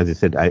it. And as you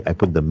said, I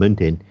put the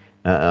mint in.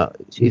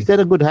 Is that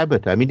a good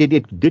habit? I mean,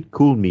 it did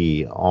cool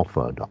me off,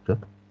 Doctor.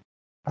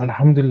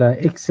 Alhamdulillah,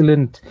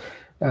 excellent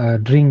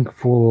drink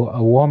for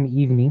a warm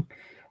evening.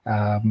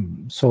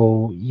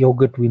 So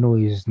yogurt, we know,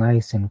 is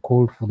nice and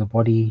cold for the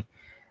body.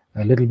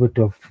 A little bit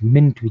of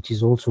mint, which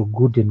is also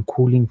good and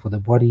cooling for the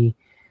body.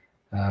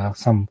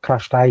 Some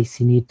crushed ice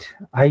in it.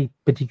 I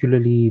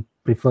particularly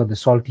prefer the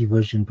salty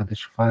version, but the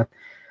Shafaat.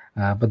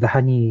 But the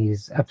honey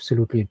is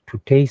absolutely to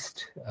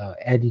taste.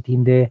 Add it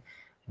in there,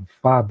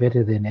 far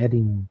better than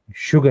adding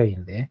sugar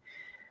in there.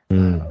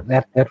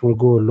 That will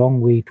go a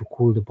long way to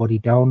cool the body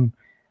down.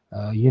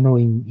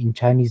 In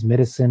Chinese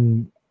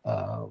medicine,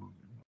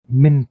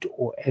 mint,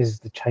 or as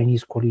the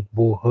Chinese call it,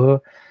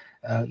 bo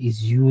he,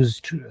 is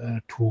used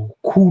to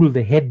cool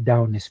the head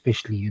down,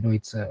 especially.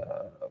 It's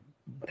a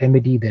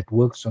remedy that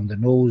works on the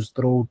nose,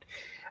 throat,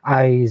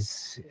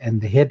 eyes, and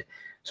the head.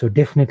 So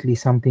definitely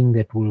something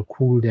that will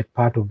cool that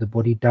part of the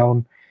body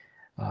down.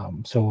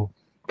 So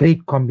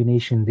great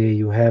combination there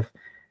you have,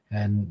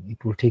 and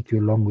it will take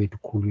you a long way to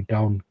cool you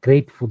down.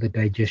 Great for the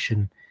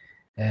digestion,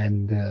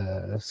 and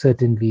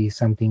certainly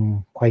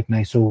something quite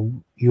nice. So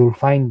you'll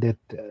find that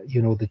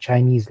the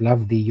Chinese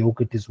love the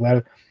yogurt as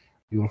well.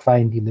 You'll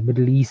find in the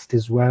Middle East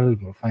as well.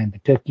 You'll find the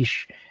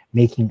Turkish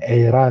making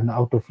Iran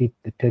out of it,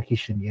 the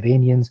Turkish and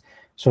Iranians.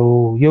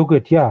 So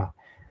yogurt, yeah,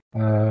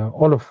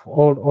 all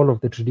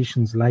of the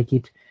traditions like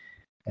it,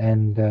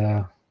 and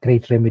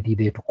great remedy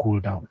there to cool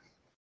down.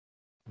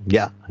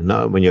 Yeah,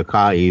 now when your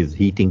car is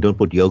heating, don't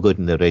put yogurt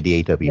in the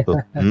radiator,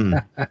 people.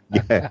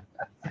 Yeah,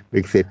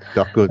 mix it.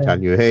 Doctor will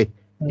tell you, hey,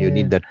 you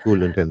need that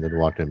coolant and then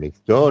water mix.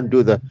 Don't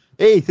do the,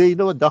 hey, so you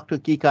know what Dr.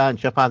 Keeka and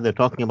Shafaat, they're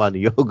talking about the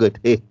yogurt.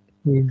 Hey.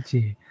 I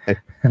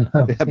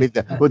mean,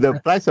 with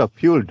the price of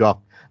fuel, Doc,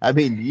 I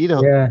mean,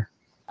 Yeah.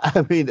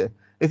 I mean,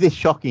 it is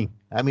shocking.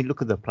 I mean,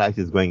 look at the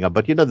prices going up.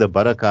 But the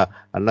barakah,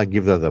 Allah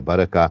gives us the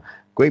barakah.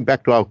 Going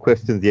back to our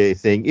questions here,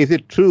 saying, is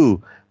it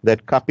true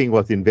that cupping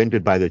was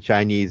invented by the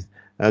Chinese?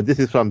 This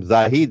is from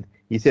Zahid.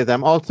 He says,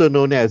 I'm also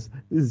known as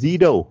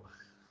Zido.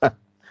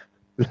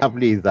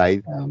 Lovely,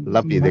 Zaid.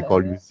 Lovely. Um, They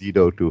call you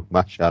Zido too.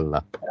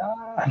 MashaAllah.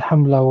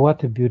 Alhamdulillah,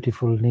 what a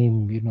beautiful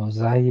name,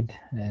 Zaid,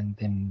 and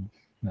then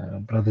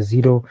Brother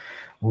Zido.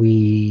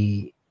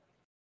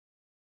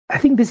 I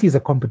think this is a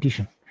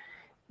competition.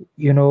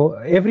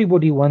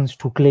 Everybody wants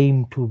to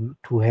claim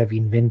to have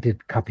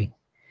invented cupping.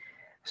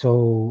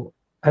 So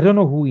I don't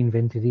know who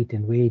invented it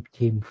and where it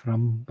came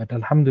from, but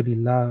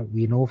Alhamdulillah,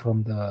 we know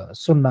from the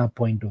Sunnah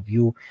point of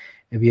view,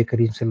 Nabi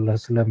Kareem Sallallahu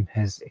Alaihi Wasallam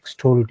has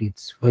extolled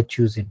its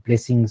virtues and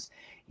blessings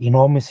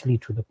enormously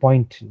to the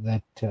point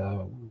that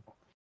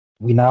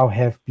we now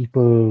have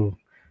people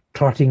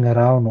trotting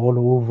around all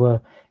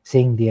over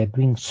saying they are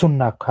doing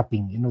Sunnah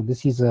cupping.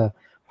 This is a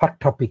hot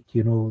topic,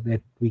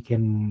 that we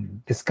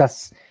can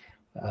discuss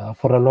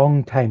for a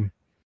long time.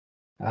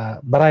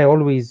 But I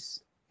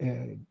always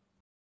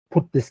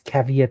put this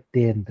caveat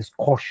there and this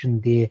caution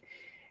there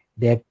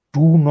that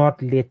do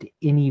not let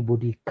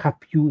anybody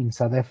cup you in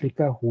South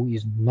Africa who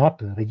is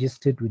not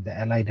registered with the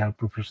Allied Health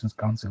Professions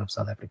Council of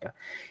South Africa.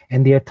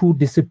 And there are two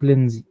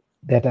disciplines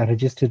that are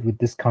registered with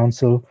this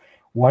council.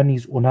 One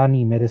is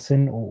Unani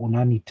medicine or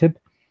Unani tib,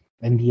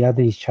 and the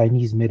other is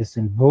Chinese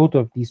medicine. Both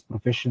of these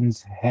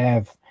professions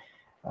have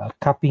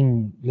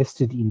cupping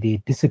listed in their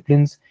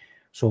disciplines.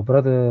 So,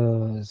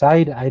 Brother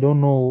Zaid, I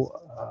don't know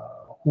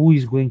who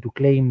is going to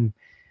claim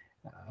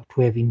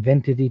to have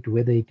invented it,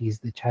 whether it is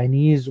the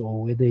Chinese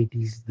or whether it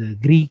is the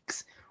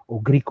Greeks or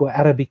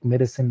Greco-Arabic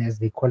medicine, as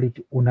they call it,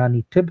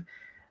 Unani tib,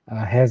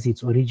 has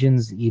its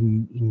origins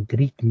in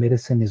Greek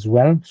medicine as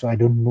well. So I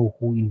don't know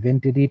who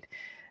invented it.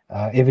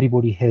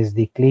 Everybody has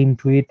their claim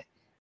to it.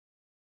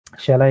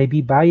 Shall I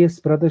be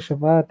biased, Brother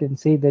Shafaat, and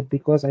say that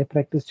because I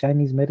practice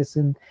Chinese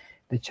medicine,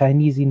 the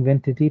Chinese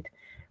invented it?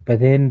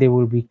 But then there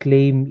will be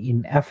claim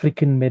in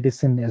African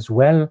medicine as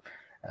well,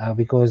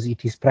 because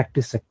it is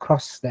practiced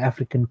across the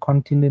African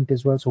continent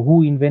as well. So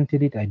who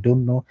invented it? I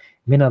don't know.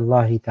 Min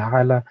Allahi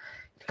ta'ala.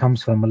 It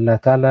comes from Allah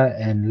ta'ala,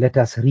 and let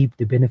us reap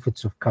the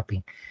benefits of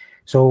cupping.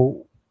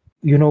 So,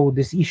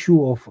 this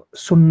issue of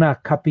Sunnah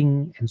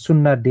cupping and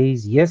Sunnah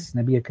days, yes,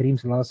 Nabi Kareem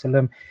Sallallahu Alaihi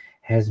Wasallam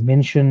has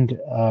mentioned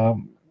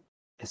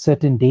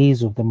certain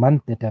days of the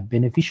month that are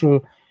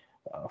beneficial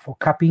for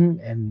cupping,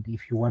 and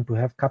if you want to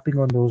have cupping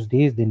on those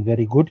days, then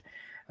very good.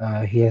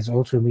 He has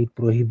also made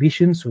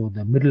prohibitions. So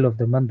the middle of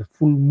the month, the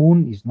full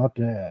moon is not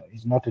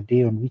a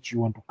day on which you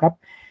want to cup.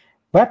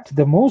 But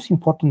the most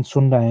important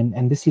sunnah,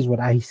 and this is what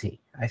I say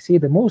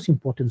the most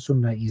important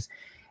sunnah is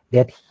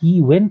that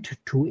he went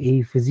to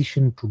a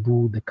physician to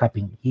do the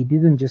cupping. He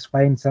didn't just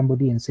find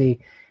somebody and say,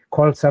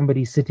 call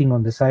somebody sitting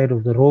on the side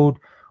of the road,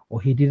 or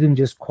he didn't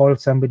just call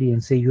somebody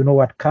and say, you know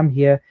what, come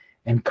here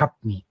and cup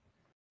me.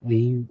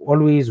 He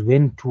always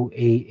went to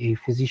a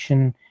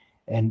physician,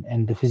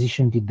 and the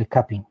physician did the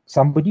cupping.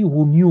 Somebody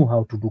who knew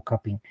how to do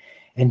cupping.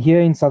 And here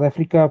in South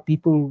Africa,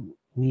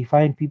 we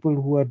find people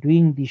who are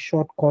doing these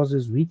short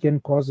courses,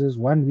 weekend courses,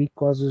 1 week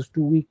courses,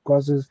 2 week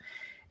courses,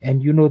 and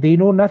they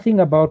know nothing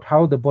about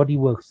how the body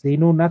works. They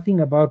know nothing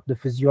about the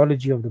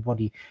physiology of the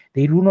body.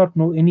 They do not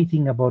know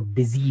anything about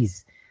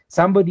disease.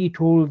 Somebody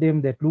told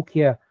them that, look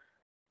here,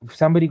 if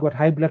somebody got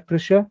high blood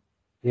pressure,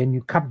 then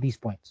you cup these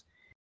points.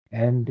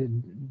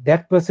 And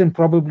that person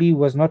probably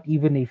was not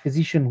even a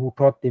physician who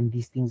taught them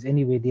these things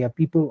anyway. There are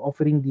people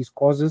offering these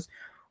courses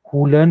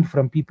who learn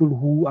from people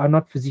who are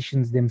not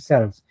physicians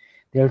themselves.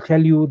 They'll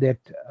tell you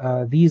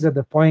that these are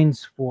the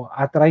points for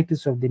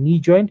arthritis of the knee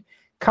joint,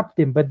 cup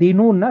them, but they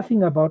know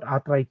nothing about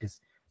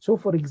arthritis. So,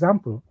 for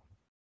example,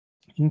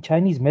 in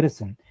Chinese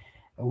medicine,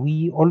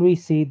 we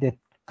always say that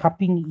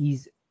cupping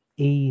is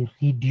a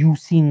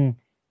reducing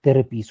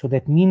therapy. So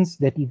that means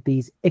that if there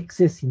is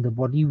excess in the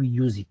body, we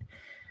use it.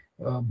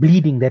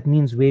 Bleeding, that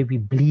means where we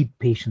bleed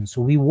patients.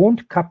 So we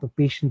won't cup a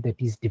patient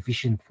that is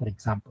deficient, for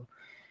example.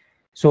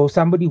 So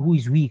somebody who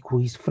is weak, who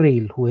is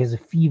frail, who has a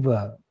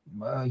fever,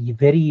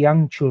 very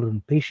young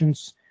children,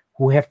 patients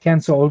who have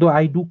cancer, although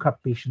I do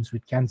cup patients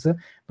with cancer,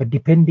 but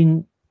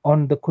depending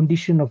on the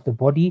condition of the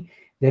body,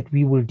 that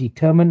we will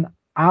determine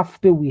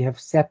after we have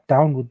sat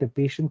down with the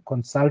patient,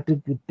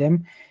 consulted with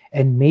them,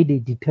 and made a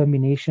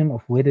determination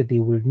of whether they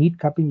will need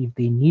cupping, if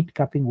they need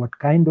cupping, what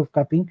kind of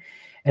cupping,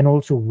 and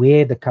also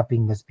where the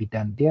cupping must be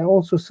done. There are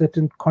also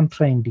certain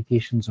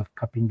contraindications of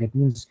cupping. That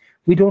means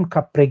we don't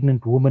cup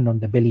pregnant women on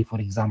the belly, for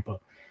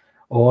example,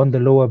 or on the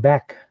lower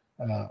back.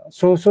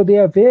 So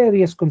there are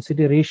various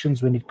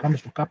considerations when it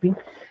comes to cupping.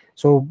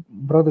 So,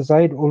 Brother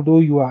Zaid, although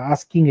you are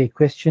asking a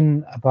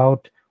question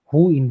about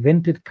who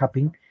invented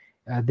cupping,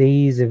 there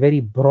is a very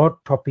broad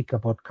topic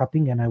about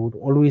cupping, and I would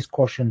always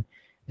caution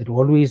that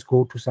always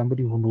go to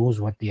somebody who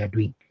knows what they are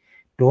doing.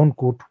 Don't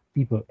go to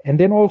people. And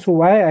then also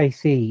why I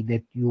say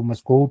that you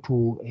must go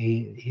to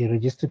a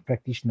registered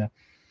practitioner.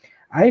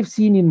 I've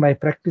seen in my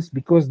practice,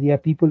 because there are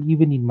people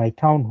even in my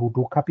town who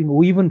do cupping,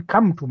 or even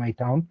come to my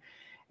town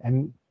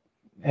and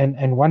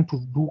want to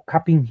do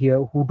cupping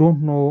here, who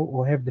don't know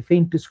or have the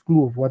faintest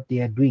clue of what they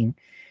are doing.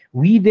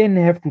 We then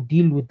have to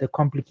deal with the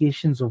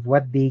complications of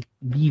what they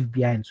leave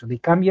behind. So they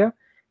come here,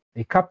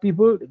 they cup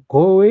people,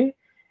 go away,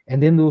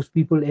 And then those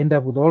people end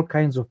up with all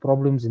kinds of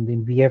problems, and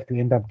then we have to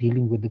end up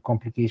dealing with the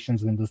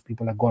complications when those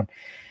people are gone.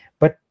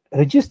 But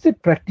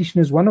registered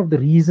practitioners, one of the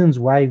reasons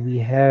why we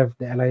have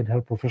the Allied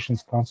Health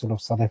Professions Council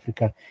of South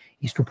Africa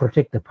is to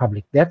protect the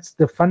public. That's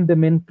the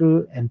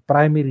fundamental and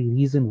primary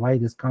reason why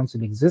this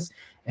council exists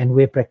and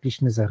where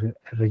practitioners are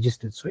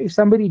registered. So if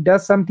somebody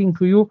does something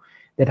to you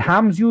that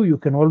harms you, you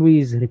can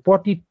always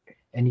report it.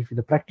 And if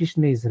the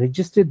practitioner is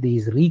registered, there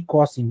is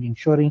recourse in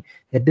ensuring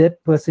that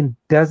that person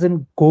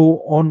doesn't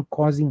go on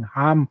causing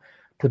harm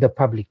to the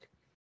public.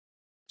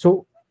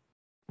 So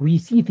we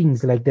see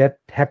things like that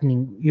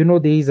happening.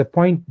 There is a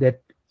point that,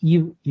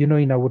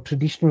 in our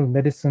traditional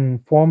medicine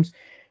forms,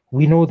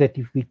 we know that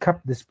if we cup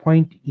this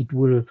point, it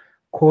will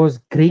cause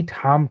great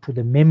harm to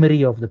the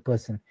memory of the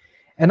person.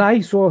 And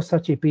I saw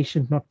such a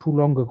patient not too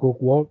long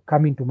ago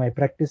come into my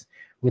practice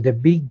with a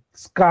big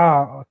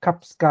scar, a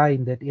cup scar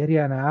in that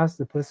area. And I asked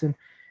the person,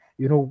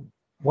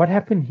 what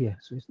happened here?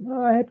 So he said,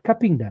 no, I had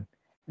cupping done.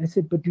 I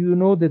said, but do you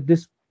know that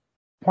this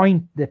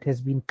point that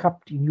has been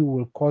cupped in you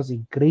will cause a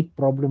great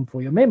problem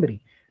for your memory?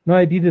 No,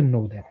 I didn't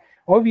know that.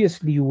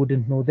 Obviously, you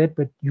wouldn't know that,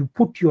 but you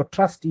put your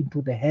trust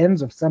into the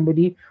hands of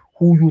somebody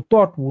who you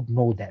thought would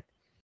know that.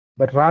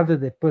 But rather,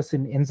 that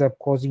person ends up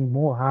causing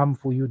more harm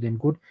for you than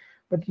good.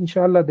 But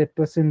inshallah, that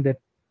person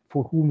that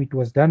for whom it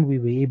was done, we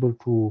were able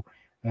to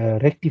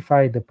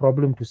rectify the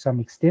problem to some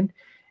extent.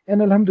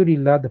 And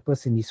alhamdulillah, the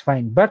person is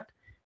fine. But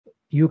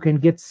you can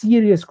get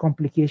serious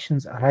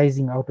complications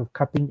arising out of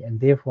cupping. And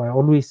therefore, I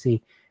always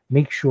say,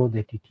 make sure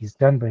that it is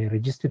done by a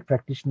registered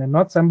practitioner,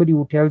 not somebody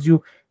who tells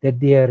you that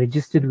they are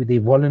registered with a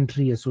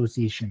voluntary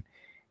association.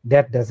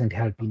 That doesn't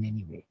help in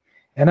any way.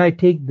 And I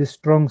take this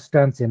strong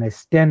stance and I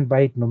stand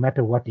by it no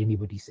matter what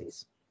anybody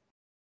says.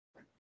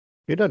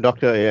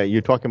 Doctor,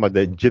 you're talking about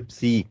the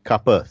gypsy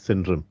cupper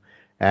syndrome.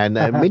 And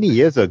many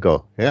years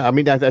ago, I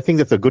think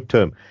that's a good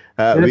term.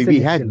 We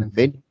had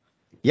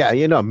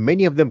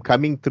many of them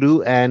coming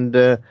through and,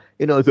 so,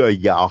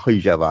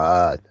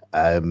 Shafaat,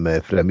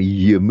 I'm from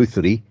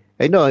Misri.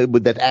 I know,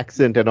 with that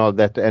accent and all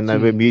that. And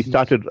when we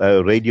started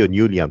Radio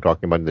Newly, I'm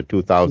talking about in the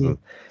 2000s.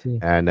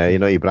 And,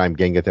 Ibrahim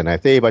Gengat and I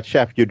say, hey, but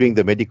Chef, you're doing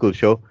the medical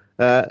show.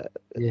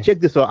 Check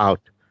this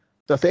out.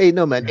 So I say, hey,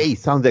 no, man, hey,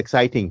 sounds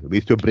exciting. We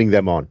used to bring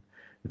them on.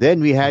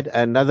 Then we had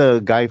another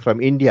guy from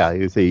India.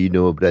 You say,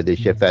 brother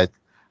Shafaat,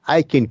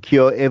 I can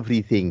cure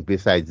everything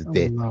besides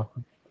death.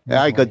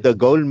 I got the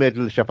gold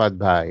medal, Shafaat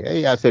Bhai.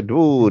 Hey, I said,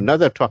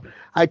 another talk.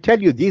 I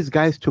tell you, these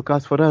guys took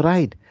us for a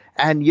ride.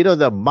 And,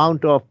 the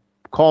amount of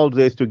calls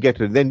they used to get,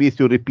 and then we used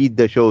to repeat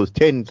the shows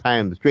 10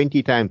 times,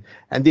 20 times,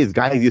 and these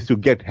guys used to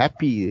get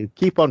happy,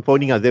 keep on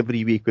phoning us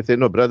every week. We say,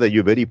 no, brother,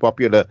 you're very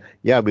popular.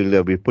 Yeah,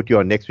 we'll put you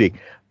on next week.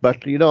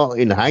 But,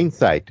 in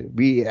hindsight,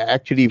 we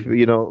actually,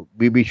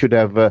 we should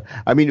have,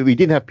 we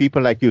didn't have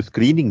people like you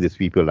screening these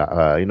people,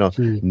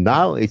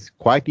 Now it's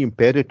quite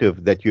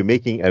imperative that you're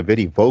making a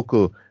very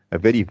vocal, a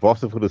very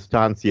vociferous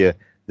stance here,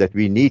 that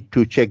we need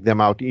to check them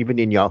out, even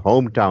in your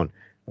hometown.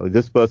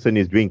 This person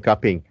is doing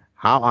cupping.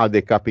 How are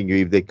they cupping you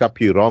if they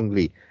cup you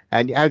wrongly?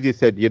 And as you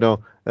said,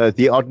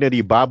 the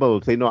ordinary barber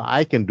will say, no,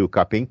 I can do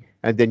cupping.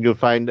 And then you'll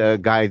find a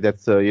guy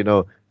that's,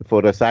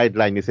 for a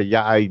sideline, you say,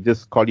 yeah, I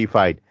just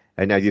qualified.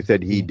 And as you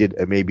said, he did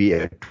maybe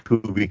a 2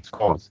 weeks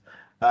course.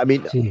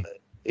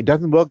 It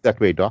doesn't work that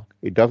way, Doc.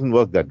 It doesn't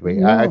work that way.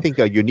 No. I think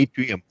you need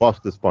to emboss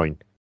this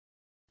point.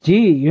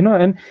 In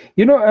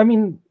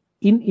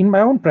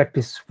my own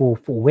practice for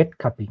wet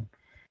cupping,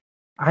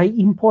 I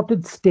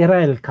imported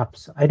sterile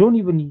cups. I don't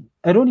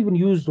even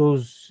use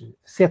those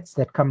sets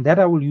that come. That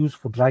I will use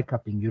for dry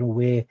cupping,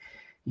 where,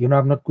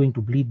 I'm not going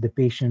to bleed the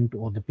patient,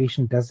 or the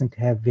patient doesn't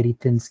have very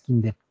thin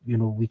skin that,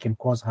 we can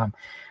cause harm.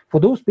 For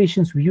those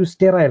patients, we use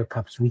sterile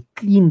cups. We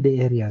clean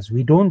the areas.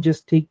 We don't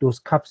just take those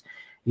cups,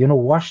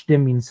 wash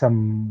them in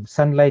some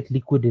sunlight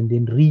liquid and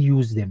then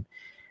reuse them.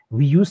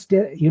 We use,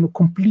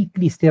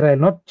 completely sterile,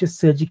 not just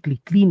surgically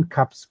clean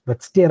cups,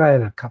 but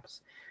sterile cups.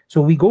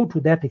 So we go to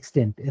that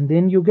extent, and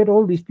then you get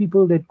all these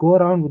people that go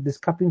around with this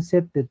cupping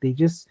set that they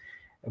just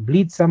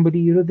bleed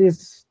somebody.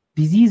 There's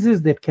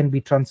diseases that can be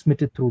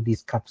transmitted through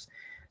these cups.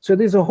 So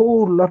there's a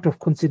whole lot of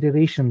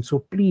consideration. So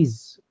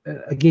please,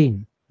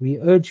 again, we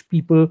urge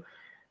people,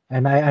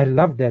 and I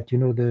love that,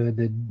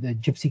 the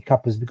gypsy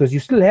cuppers, because you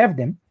still have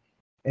them,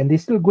 and they're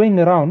still going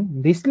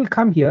around. They still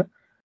come here.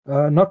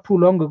 Not too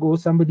long ago,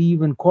 somebody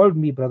even called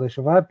me, Brother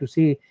Shafaat, to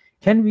say,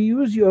 can we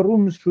use your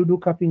rooms to do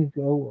cupping?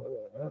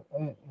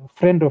 A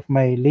friend of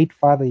my late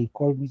father, he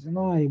called me, said,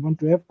 no, I want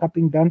to have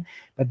cupping done,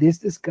 but there's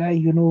this guy,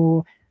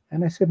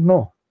 and I said,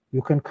 no,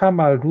 you can come,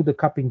 I'll do the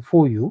cupping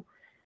for you,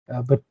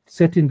 but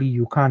certainly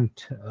you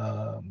can't,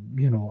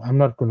 I'm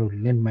not going to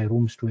lend my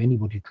rooms to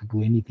anybody to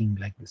do anything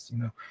like this.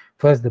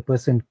 First, the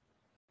person,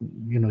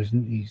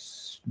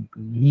 is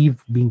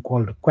being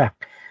called a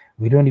quack.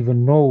 We don't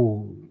even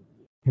know,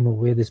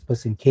 where this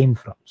person came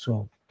from,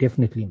 so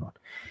definitely not.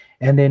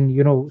 And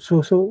then,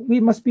 so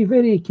we must be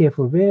very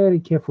careful, very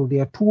careful.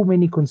 There are too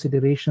many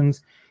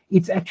considerations.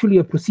 It's actually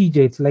a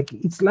procedure. It's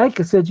like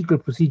a surgical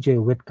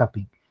procedure, wet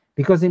cupping,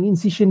 because an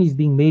incision is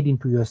being made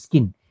into your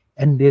skin,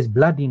 and there's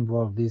blood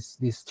involved,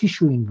 there's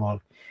tissue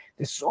involved.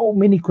 There's so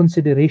many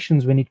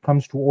considerations when it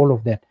comes to all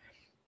of that.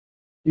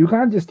 You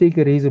can't just take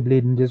a razor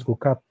blade and just go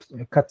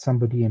cut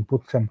somebody and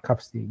put some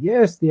cups there.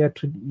 Yes,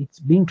 it's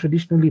being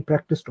traditionally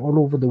practiced all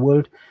over the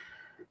world.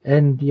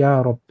 And Ya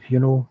Rab,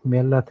 may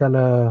Allah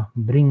Ta'ala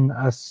bring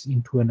us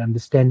into an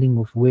understanding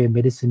of where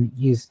medicine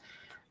is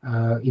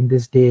in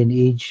this day and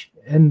age,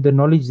 and the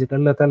knowledge that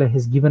Allah Ta'ala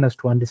has given us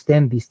to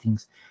understand these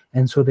things,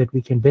 and so that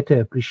we can better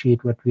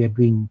appreciate what we are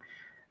doing,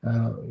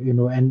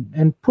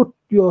 and put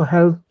your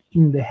health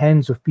in the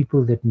hands of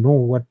people that know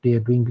what they are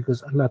doing,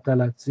 because Allah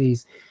Ta'ala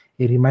says,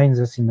 He reminds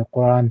us in the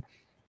Quran,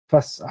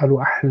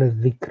 فَاسْأَلُوا أَحْلَ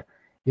الذِّكْرِ.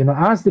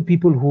 Ask the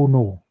people who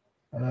know.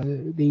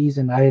 There is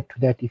an ayat to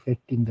that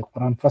effect in the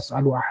Quran.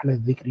 فَاسْأَلُوا أَحْلَ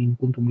الذِّكْرِ إِن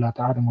كُنتُمْ لَا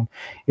تَعْلَمُونَ.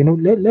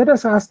 Let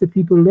us ask the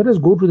people. Let us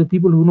go to the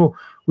people who know.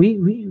 We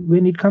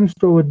when it comes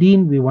to our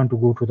deen, we want to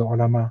go to the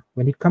ulama.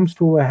 When it comes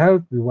to our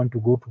health, we want to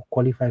go to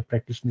qualified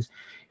practitioners.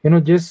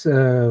 There's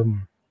that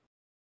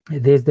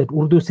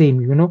Urdu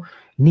saying,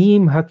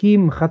 Neem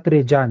Hakim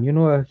Khatre Jan.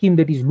 A Hakim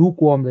that is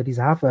lukewarm, that is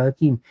half a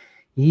Hakim,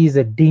 he is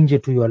a danger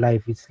to your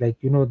life. It's like,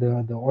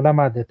 the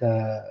ulama that,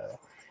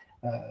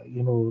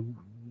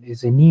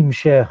 is a Neem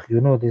Sheikh,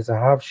 there's a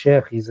half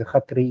Sheikh, he's a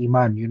Khatre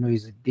Iman,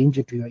 he's a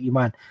danger to your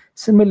Iman.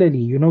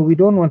 Similarly, we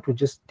don't want to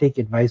just take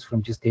advice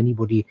from just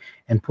anybody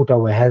and put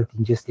our health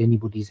in just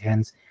anybody's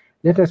hands.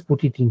 Let us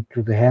put it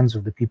into the hands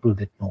of the people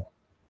that know.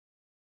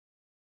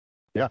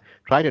 Yeah,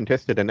 tried and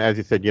tested. And as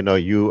you said,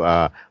 you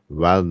are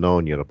well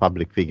known, you're a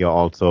public figure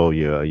also,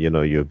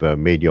 you've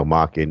made your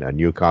mark in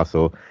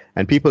Newcastle,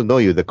 and people know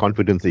you, the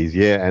confidence is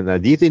here.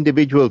 And these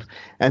individuals,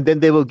 and then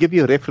they will give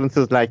you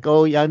references like,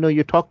 oh, yeah, no,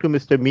 you talk to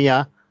Mr.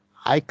 Mia,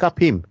 I cup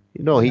him.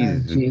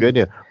 He's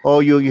good. Oh,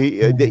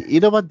 you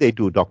know what they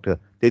do, doctor?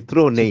 They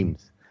throw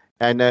names.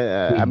 And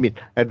I mean,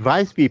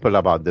 advise people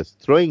about this.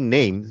 Throwing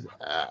names,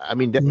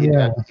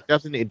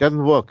 it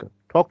doesn't work.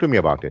 Talk to me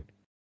about it.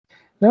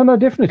 No,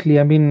 definitely.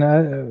 I mean,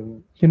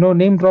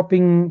 name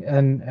dropping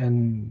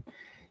and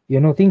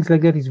things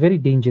like that is very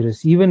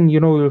dangerous. Even,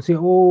 you'll say,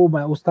 oh,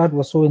 my ustad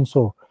was so and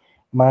so,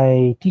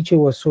 my teacher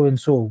was so and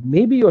so.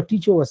 Maybe your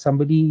teacher was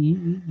somebody,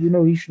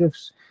 he should have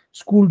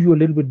schooled you a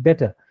little bit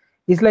better.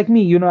 It's like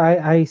me,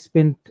 I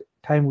spent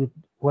time with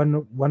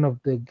one of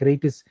the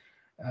greatest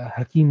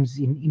Hakims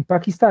in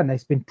Pakistan. I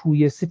spent 2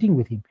 years sitting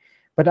with him.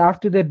 But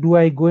after that, do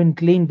I go and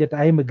claim that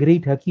I am a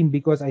great Hakim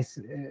because I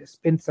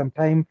spent some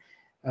time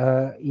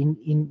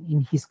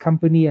in his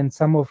company and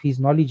some of his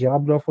knowledge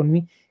rubbed off on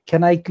me?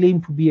 Can I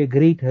claim to be a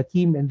great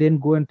Hakim and then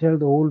go and tell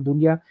the whole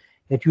dunya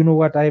that,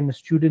 what, I am a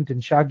student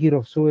and Shagir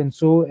of so and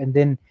so, and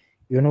then,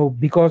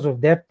 because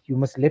of that, you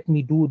must let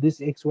me do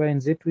this X, Y,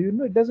 and Z to you?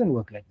 No, it doesn't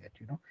work like that,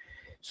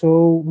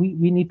 So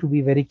we need to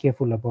be very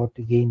careful about,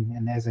 again,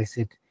 and as I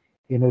said,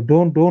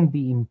 don't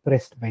be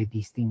impressed by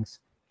these things.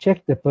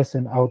 Check the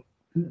person out.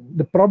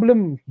 The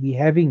problem we're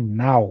having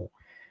now,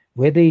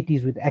 whether it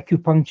is with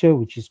acupuncture,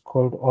 which is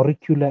called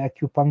auricular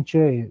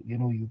acupuncture,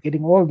 you're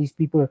getting all these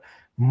people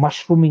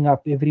mushrooming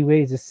up everywhere.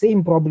 It's the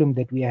same problem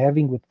that we are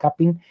having with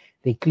cupping.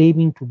 They're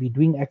claiming to be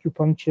doing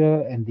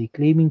acupuncture and they're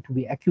claiming to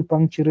be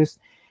acupuncturists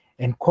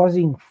and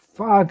causing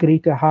far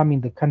greater harm in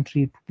the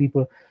country to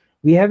people.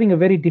 We're having a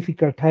very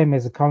difficult time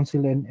as a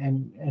council,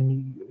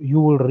 and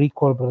you will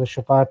recall, Brother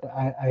Shafaat,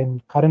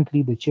 I'm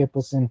currently the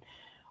chairperson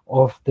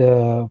of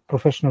the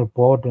professional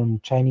board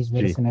on Chinese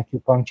medicine,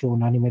 acupuncture,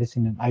 Unani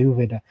medicine, and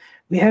Ayurveda.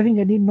 We're having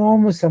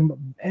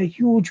a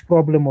huge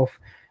problem of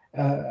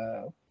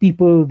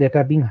people that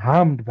are being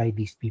harmed by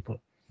these people.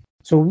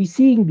 So we're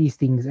seeing these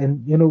things,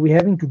 and we're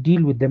having to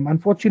deal with them.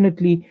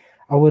 Unfortunately,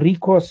 our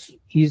recourse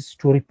is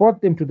to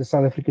report them to the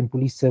South African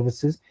Police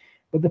Services,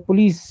 but the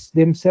police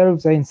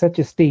themselves are in such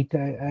a state.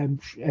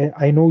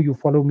 I know you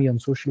follow me on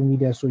social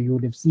media, so you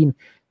would have seen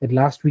that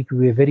last week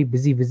we were very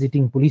busy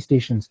visiting police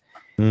stations.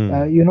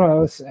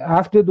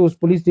 After those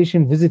police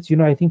station visits,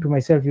 I think to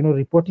myself,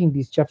 reporting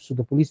these chaps to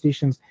the police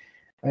stations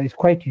is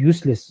quite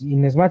useless.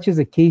 In as much as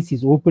a case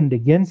is opened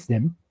against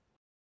them,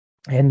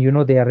 and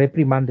they are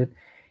reprimanded,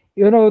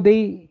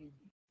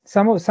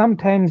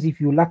 sometimes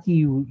if you're lucky,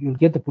 you'll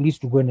get the police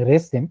to go and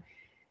arrest them,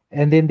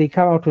 and then they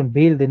come out on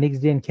bail the next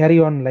day and carry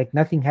on like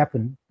nothing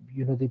happened.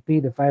 They pay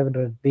the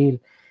 500 bail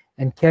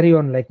and carry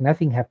on like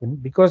nothing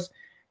happened, because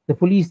the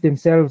police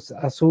themselves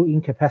are so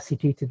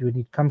incapacitated when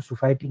it comes to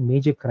fighting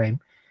major crime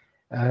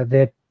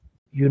that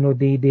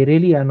they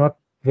really are not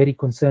very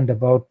concerned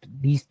about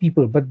these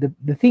people. But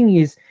the thing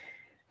is,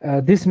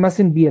 this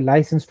mustn't be a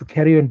license to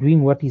carry on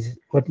doing what is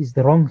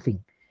the wrong thing.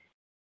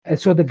 And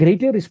so the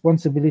greater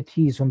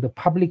responsibility is on the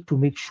public to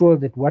make sure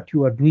that what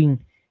you are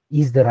doing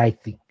is the right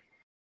thing.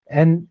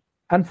 And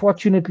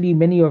unfortunately,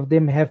 many of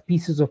them have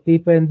pieces of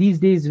paper, and these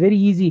days very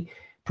easy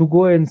to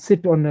go and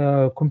sit on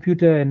a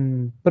computer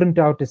and print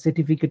out a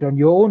certificate on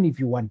your own if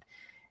you want,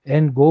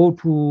 and go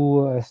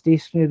to a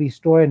stationery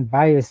store and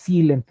buy a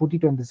seal and put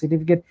it on the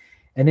certificate,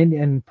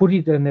 and put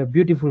it in a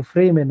beautiful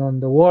frame and on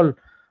the wall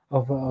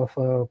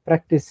of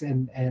practice,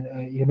 and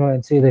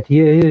say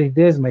that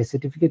there's my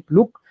certificate.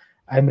 Look,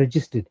 I'm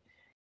registered.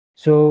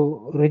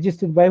 So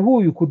registered by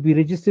who? You could be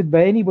registered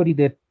by anybody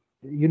that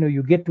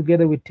you get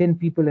together with 10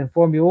 people and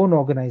form your own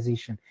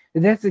organization.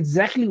 That's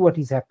exactly what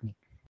is happening.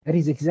 That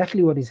is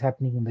exactly what is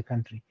happening in the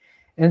country.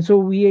 And so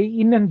we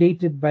are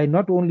inundated by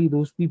not only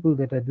those people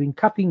that are doing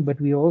cupping, but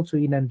we are also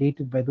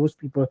inundated by those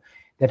people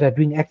that are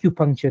doing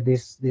acupuncture.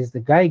 There's the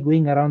guy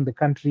going around the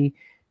country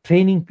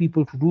training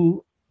people to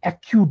do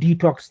acu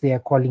detox, they are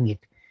calling it.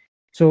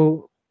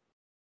 So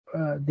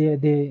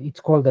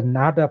it's called the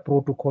NADA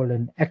protocol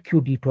and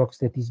acu detox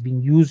that is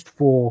being used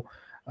for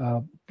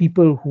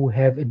people who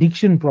have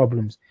addiction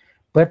problems.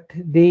 But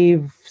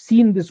they've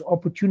seen this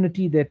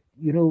opportunity that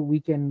we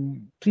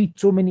can treat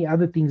so many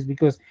other things,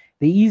 because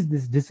there is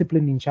this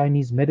discipline in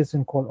Chinese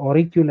medicine called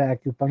auricular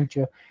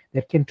acupuncture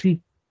that can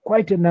treat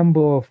quite a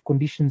number of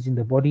conditions in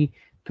the body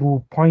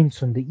through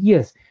points on the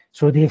ears.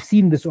 So they have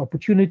seen this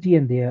opportunity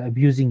and they are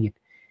abusing it.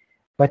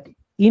 But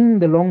in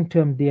the long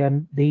term,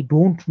 they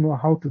don't know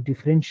how to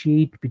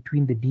differentiate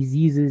between the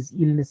diseases,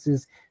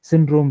 illnesses,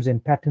 syndromes,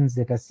 and patterns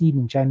that are seen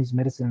in Chinese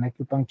medicine and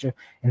acupuncture,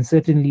 and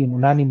certainly in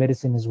Unani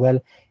medicine as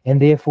well.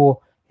 And therefore,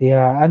 they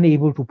are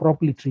unable to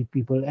properly treat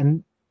people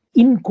and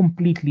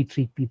incompletely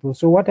treat people.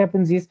 So what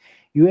happens is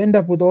you end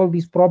up with all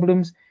these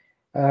problems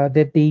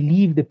that they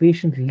leave the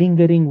patient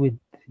lingering with,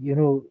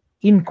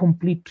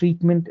 incomplete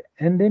treatment,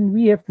 and then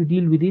we have to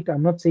deal with it.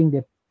 I'm not saying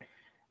that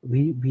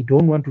we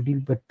don't want to deal,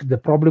 but the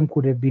problem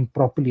could have been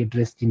properly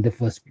addressed in the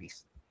first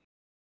place.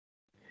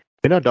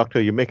 Doctor,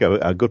 you make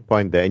a good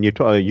point there, and you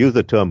use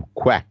the term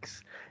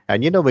quacks.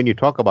 And, when you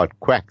talk about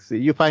quacks,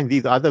 you find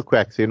these other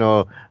quacks,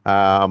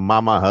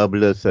 mama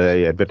herbalists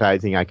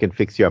advertising, I can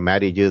fix your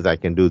marriages, I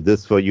can do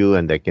this for you,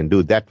 and I can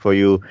do that for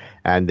you,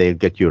 and they'll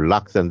get you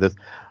lux and this.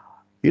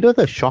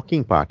 The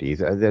shocking part is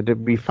that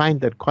we find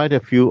that quite a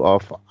few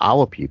of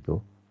our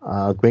people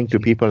are going to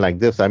people like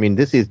this. I mean,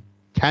 this is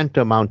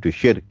tantamount to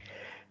shirk.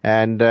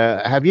 And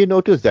have you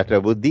noticed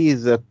that with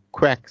these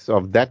quacks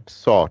of that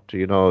sort,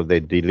 they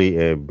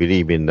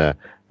believe in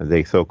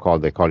they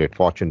call it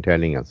fortune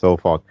telling and so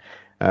forth.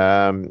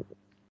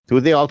 Do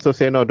they also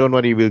say, no, don't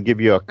worry, we'll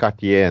give you a cut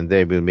here and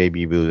there,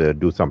 we'll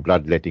do some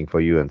bloodletting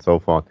for you and so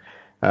forth.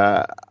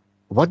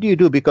 What do you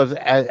do? Because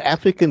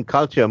African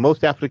culture,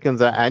 most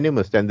Africans are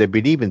animist and they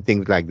believe in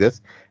things like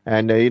this.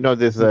 And,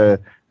 this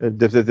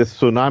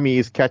tsunami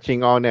is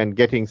catching on and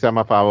getting some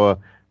of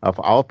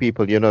our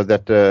people,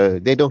 that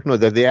they don't know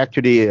that they're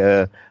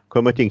actually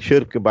committing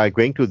shirk by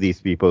going to these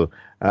people.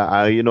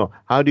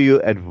 How do you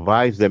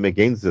advise them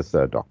against this,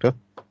 Doctor?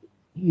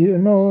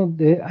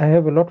 I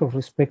have a lot of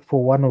respect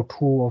for one or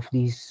two of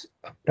these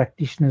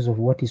practitioners of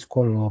what is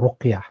called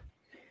ruqya.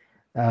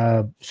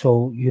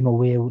 So,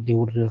 where they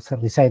would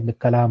recite the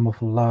kalam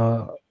of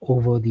Allah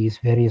over these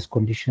various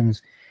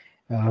conditions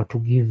to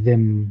give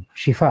them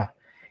shifa.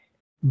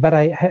 But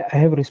I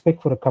have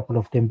respect for a couple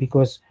of them,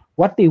 because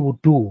what they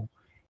would do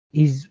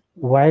is,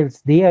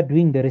 whilst they are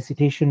doing the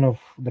recitation of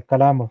the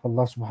kalam of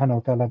Allah subhanahu wa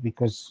ta'ala,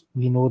 because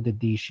we know that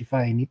there is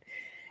shifa in it,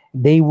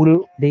 they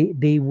will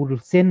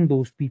send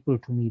those people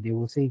to me. They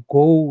will say,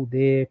 go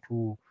there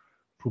to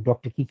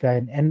Dr.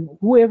 Keeka and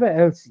whoever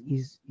else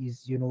is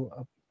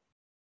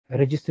a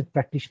registered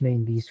practitioner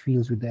in these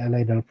fields with the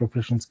Allied Health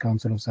Professions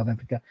Council of South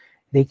Africa.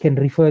 They can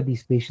refer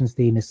these patients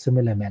there in a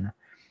similar manner.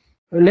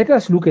 Let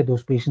us look at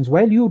those patients.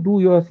 While you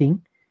do your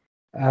thing,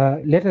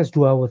 let us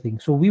do our thing.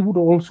 So we would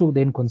also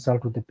then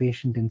consult with the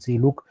patient and say,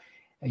 look,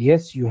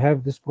 yes, you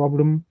have this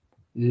problem.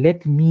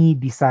 Let me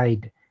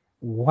decide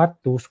what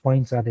those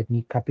points are that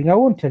need cupping. I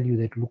won't tell you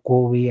that, look,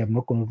 go away, I'm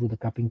not going to do the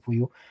cupping for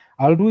you.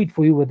 I'll do it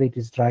for you, whether it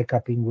is dry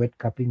cupping, wet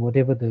cupping,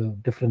 whatever the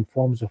different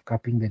forms of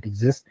cupping that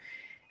exist.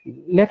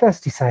 Let us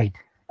decide,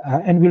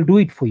 and we'll do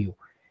it for you.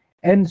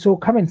 And so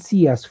come and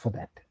see us for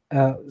that.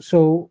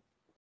 So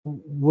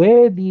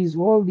where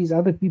all these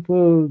other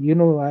people,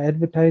 are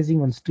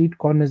advertising on street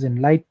corners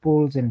and light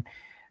poles and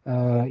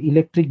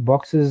electric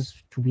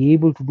boxes to be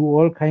able to do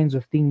all kinds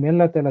of things, may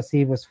Allah Ta'ala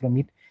save us from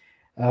it.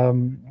 I'll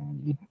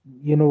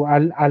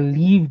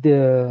leave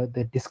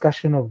the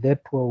discussion of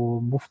that to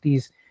our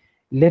muftis.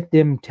 Let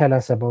them tell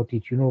us about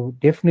it.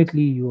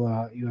 Definitely you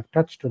have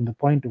touched on the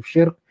point of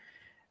shirk.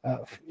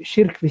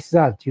 Shirk fi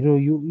zat,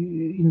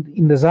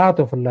 in the zat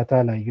of Allah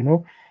Ta'ala,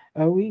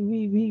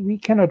 we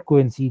cannot go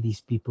and see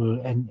these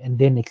people and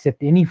then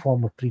accept any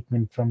form of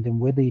treatment from them,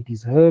 whether it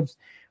is herbs,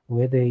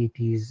 whether it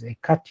is a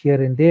cut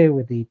here and there,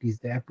 whether it is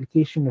the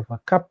application of a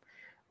cup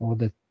or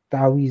the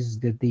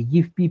tawiz that they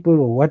give people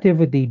or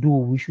whatever they do.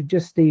 We should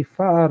just stay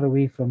far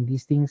away from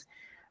these things.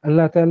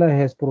 Allah Ta'ala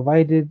has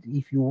provided,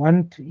 if you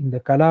want, in the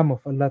kalam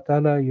of Allah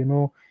Ta'ala,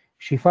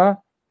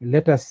 shifa.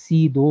 Let us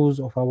see those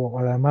of our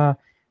ulama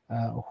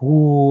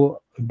who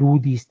do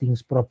these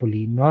things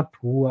properly, not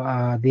who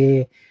are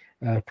there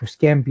to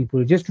scam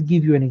people. Just to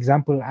give you an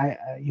example,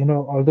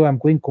 although I'm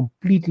going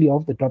completely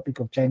off the topic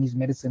of Chinese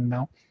medicine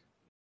now,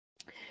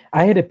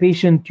 I had a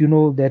patient,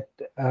 that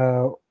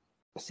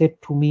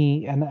said to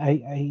me, and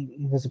I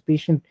was a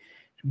patient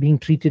being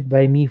treated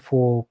by me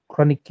for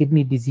chronic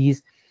kidney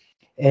disease,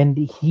 and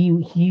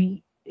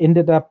he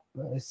ended up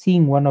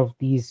seeing one of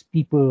these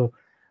people,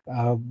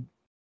 a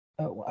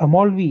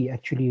Maulvi,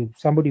 actually,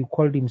 somebody who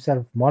called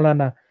himself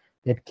Maulana,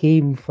 that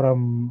came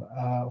from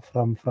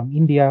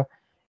India,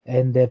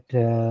 and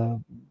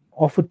that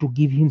offered to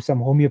give him some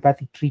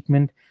homeopathic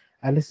treatment.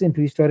 I listened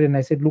to his story and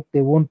I said, look,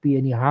 there won't be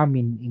any harm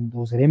in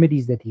those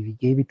remedies that if he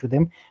gave it to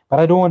them, but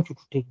I don't want you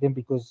to take them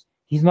because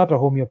he's not a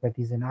homeopath,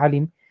 he's an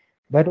alim.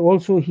 But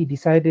also he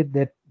decided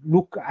that,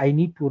 look, I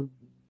need to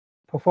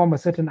perform a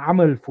certain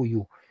amal for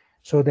you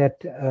so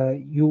that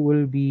you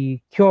will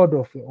be cured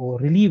of or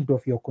relieved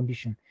of your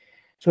condition.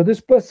 So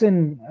this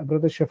person,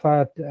 Brother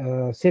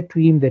Shafaat, said to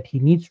him that he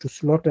needs to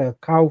slaughter a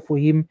cow for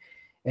him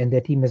and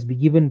that he must be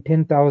given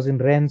 10,000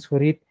 rands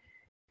for it.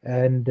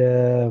 And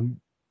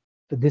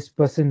this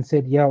person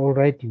said, yeah, all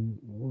right,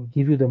 we'll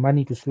give you the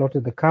money to slaughter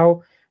the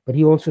cow. But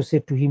he also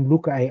said to him,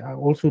 look, I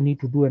also need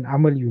to do an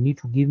amal. You need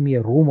to give me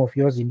a room of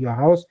yours in your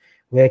house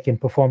where I can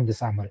perform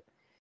this amal.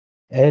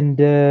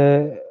 And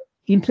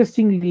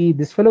interestingly,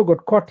 this fellow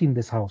got caught in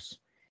this house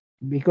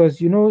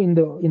because, in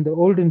the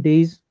olden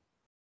days,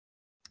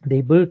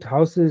 they built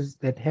houses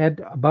that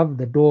had above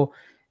the door,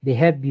 they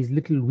had these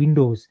little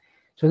windows.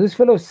 So this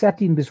fellow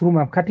sat in this room.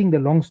 I'm cutting the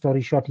long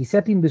story short. He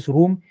sat in this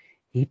room.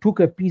 He took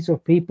a piece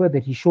of paper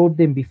that he showed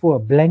them before, a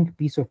blank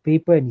piece of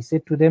paper, and he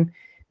said to them,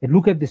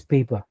 look at this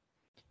paper.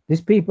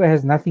 This paper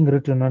has nothing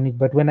written on it,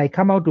 but when I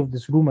come out of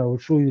this room, I will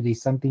show you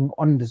there's something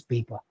on this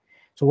paper.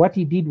 So what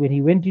he did when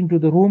he went into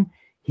the room,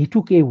 he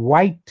took a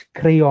white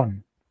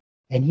crayon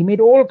and he made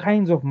all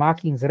kinds of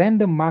markings,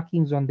 random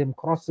markings on them,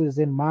 crosses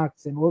and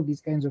marks and all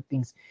these kinds of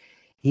things.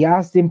 He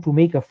asked them to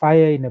make a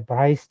fire in a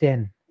braai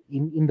stand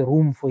in the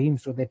room for him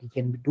so that he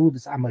can do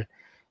this amal.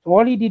 So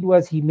all he did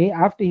was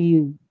after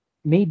he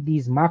made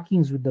these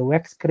markings with the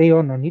wax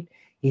crayon on it,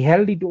 he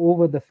held it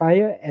over the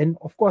fire, and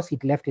of course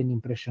it left an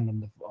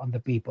impression on the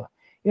paper.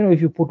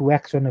 If you put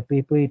wax on a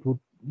paper, it would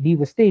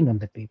leave a stain on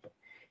the paper.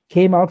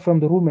 Came out from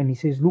the room and he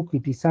says, look,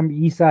 it is some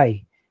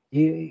Isai.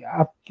 ये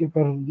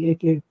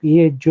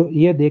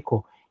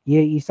देखो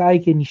ये ईसाई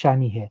के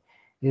निशानी है.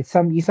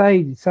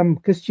 Some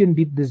Christian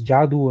did this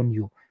jadoo on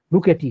you.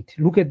 Look at it.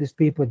 Look at this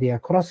paper. There are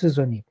crosses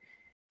on it.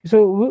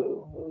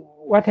 So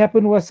what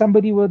happened was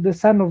the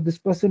son of this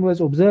person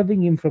was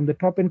observing him from the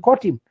top and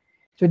caught him.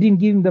 So didn't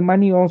give him the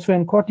money also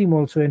and caught him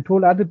also and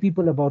told other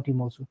people about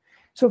him also.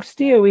 So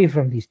stay away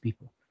from these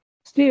people.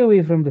 Stay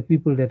away from the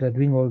people that are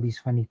doing all these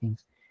funny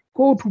things.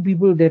 Go to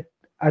people that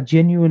are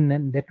genuine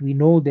and that we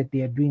know that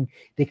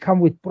they come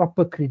with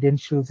proper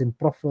credentials and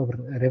proper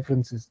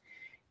references.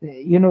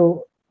 Ya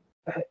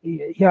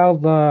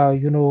Allah,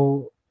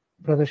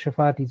 Brother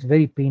Shafaat, it's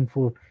very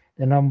painful,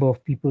 the number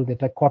of people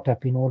that are caught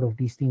up in all of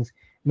these things.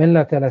 May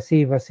Allah Ta'ala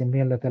save us and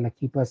may Allah Ta'ala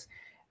keep us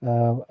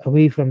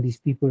away from these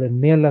people, and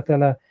may Allah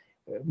Ta'ala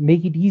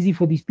make it easy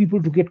for these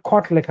people to get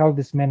caught like how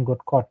this man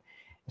got caught,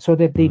 so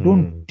that they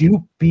don't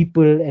dupe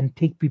people and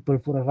take people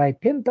for a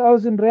ride.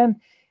 10,000 rand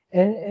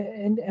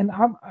and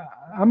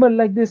amal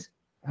like this,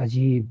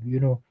 ajib,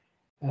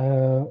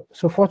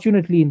 so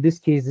fortunately in this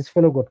case this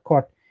fellow got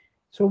caught.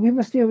 So we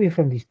must stay away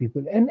from these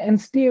people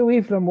and stay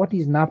away from what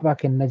is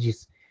napak and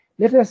najis.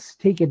 Let us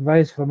take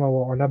advice from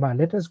our ulama.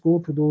 Let us go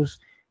to those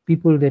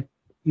people that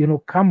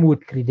come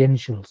with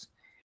credentials.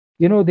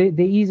 There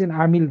is an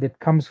amil that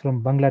comes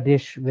from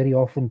Bangladesh very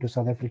often to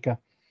South Africa,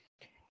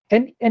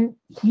 and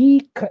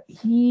he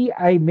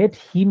I met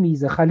him.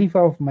 He's a khalifa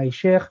of my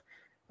sheikh,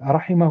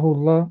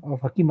 rahimahullah,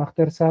 of Hakim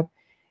Akhtar Saab.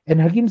 And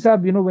Hakim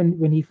Saab,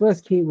 when he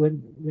first came,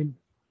 when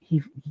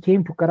he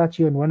came to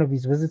Karachi on one of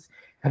his visits,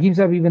 Hakim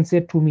Saab even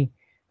said to me,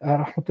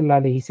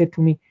 rahmatullah alayhi, he said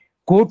to me,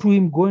 go to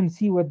him, go and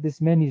see what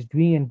this man is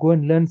doing and go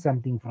and learn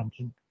something from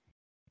him.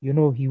 He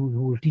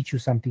will teach you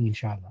something,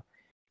 inshallah.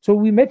 So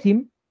we met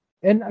him,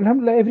 and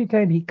alhamdulillah, every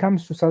time he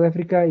comes to South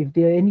Africa, if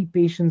there are any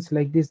patients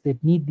like this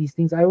that need these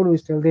things, I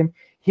always tell them,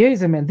 here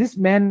is a man. This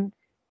man,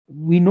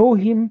 we know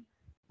him,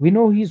 we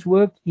know his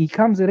work. He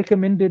comes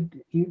recommended.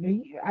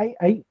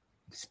 I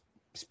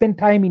spend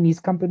time in his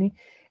company,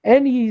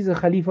 and he is a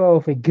khalifa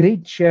of a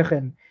great sheikh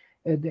and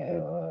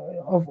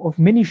of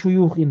many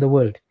shuyukh in the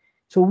world.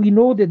 So we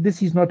know that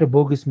this is not a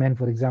bogus man,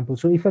 for example.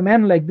 So if a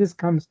man like this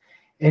comes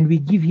and we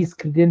give his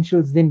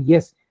credentials, then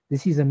yes,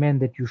 this is a man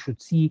that you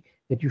should see,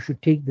 that you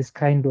should take this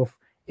kind of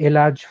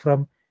ilaj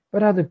from.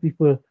 But other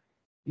people,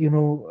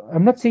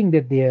 I'm not saying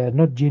that there are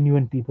not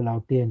genuine people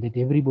out there and that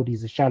everybody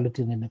is a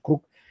charlatan and a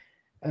crook.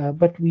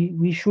 But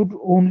we should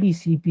only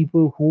see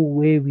people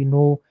where we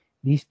know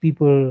these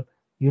people,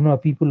 are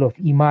people of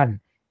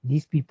iman.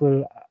 These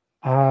people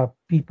are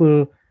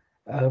people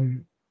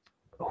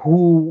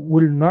who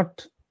will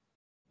not,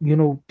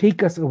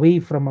 take us away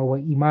from our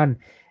iman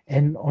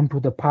and onto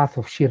the path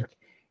of shirk,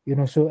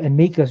 and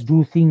make us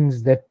do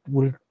things that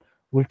will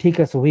take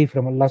us away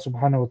from Allah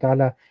subhanahu wa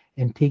ta'ala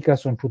and take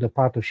us onto the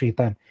path of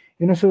shaitan.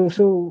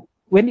 So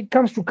when it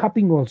comes to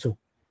cupping also,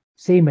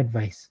 same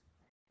advice.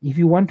 If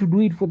you want to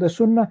do it for the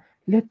sunnah,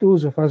 let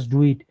those of us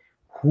do it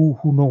who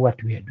know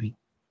what we are doing.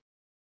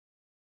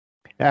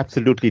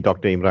 Absolutely,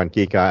 Dr. Imran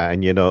Keeka,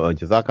 and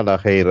Jazakallah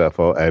khair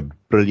for a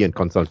brilliant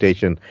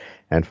consultation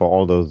and for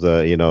all those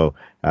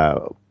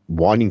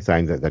warning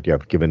signs that you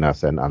have given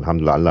us, and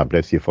alhamdulillah, Allah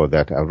bless you for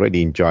that. I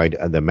really enjoyed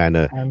the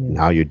manner and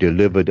how you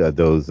delivered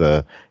those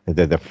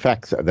the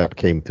facts that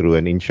came through,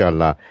 and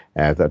inshallah,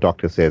 as the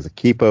doctor says,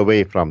 keep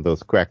away from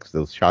those quacks,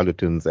 those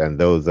charlatans, and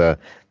those that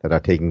are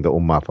taking the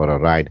ummah for a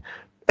ride.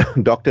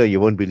 Doctor, you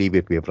won't believe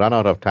it, we've run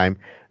out of time,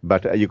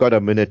 but you got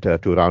a minute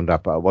to round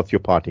up. What's your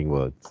parting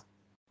words?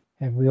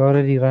 Have we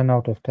already run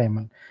out of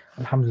time?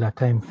 Alhamdulillah,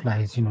 time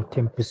flies,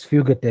 tempus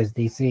fugit, as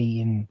they say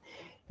in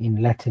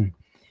Latin.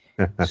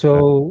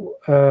 So,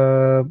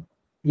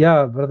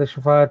 yeah, Brother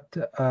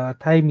Shafaat,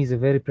 time is a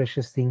very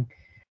precious thing.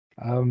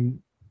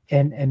 And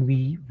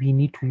we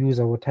need to use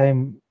our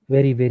time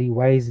very, very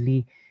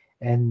wisely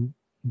and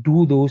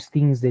do those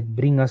things that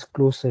bring us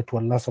closer to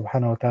Allah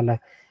subhanahu wa ta'ala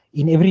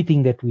in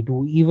everything that we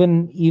do,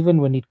 even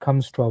when it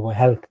comes to our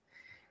health.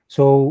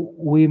 So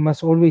we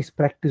must always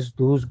practice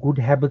those good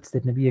habits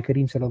that Nabi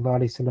Kareem sallallahu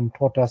alaihi wasallam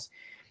taught us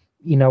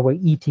in our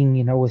eating,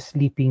 in our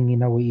sleeping,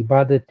 in our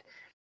ibadat,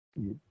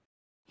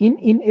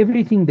 in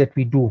everything that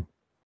we do.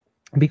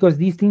 Because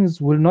these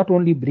things will not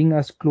only bring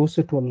us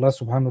closer to Allah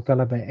subhanahu wa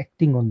ta'ala by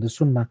acting on the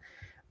sunnah,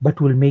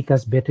 but will make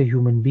us better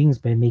human beings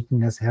by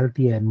making us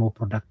healthier and more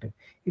productive.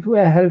 If we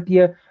are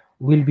healthier,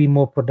 we'll be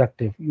more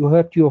productive. You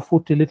hurt your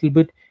foot a little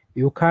bit,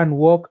 you can't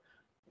walk,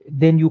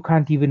 then you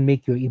can't even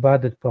make your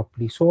ibadat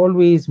properly. So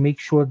always make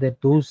sure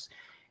that those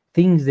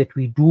things that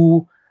we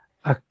do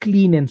are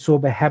clean and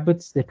sober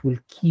habits that will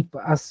keep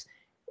us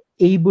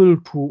able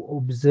to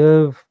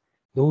observe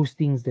those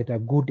things that are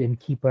good and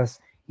keep us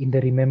in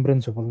the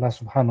remembrance of Allah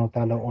subhanahu wa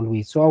ta'ala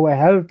always. So our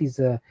health is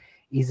a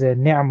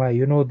ni'mah.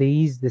 There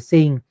is the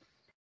saying,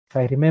 if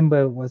I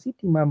remember, was it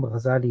Imam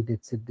Ghazali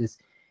that said this,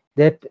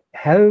 that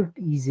health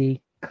is a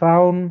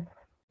crown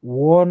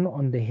worn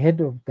on the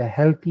head of the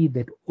healthy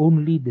that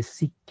only the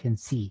sick can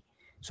see.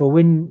 So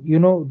when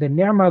the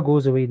ni'mah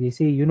goes away, they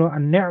say,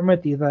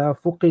 an-ni'mat idha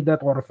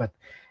fuqidat urfat.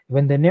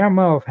 When the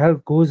ni'mah of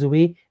health goes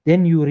away,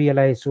 then you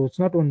realize, so it's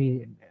not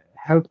only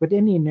health, but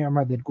any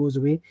ni'mah that goes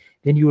away,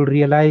 then you will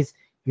realize,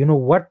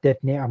 what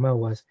that ni'mah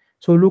was.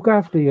 So look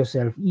after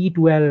yourself, eat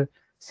well,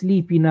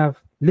 sleep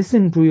enough,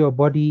 listen to your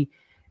body,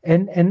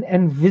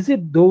 and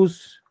visit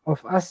those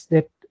of us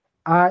that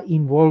are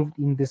involved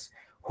in this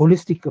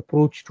holistic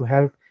approach to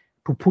health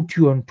to put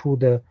you onto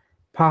the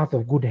path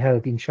of good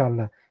health,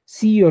 inshallah.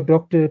 See your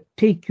doctor,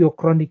 take your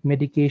chronic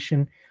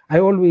medication. I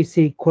always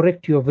say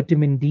correct your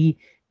vitamin D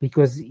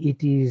because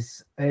it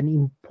is an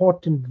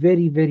important,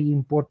 very, very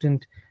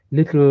important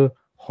little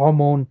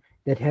hormone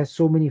that has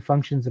so many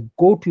functions.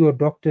 Go to your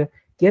doctor,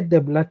 get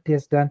the blood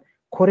test done,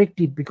 correct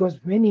it, because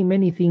many,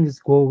 many things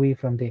go away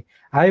from there.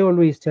 I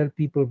always tell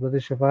people, Brother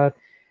Shafaat,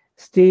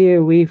 stay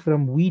away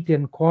from wheat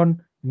and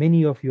corn.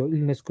 Many of your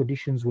illness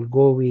conditions will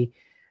go away.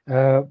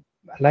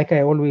 Like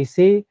I always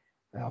say,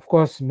 of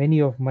course,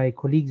 many of my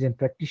colleagues and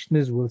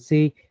practitioners will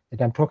say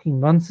that I'm talking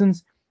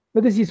nonsense,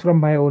 but this is from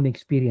my own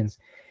experience.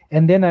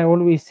 And then I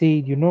always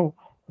say,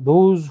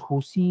 those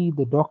who see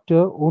the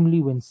doctor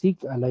only when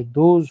sick are like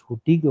those who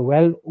dig a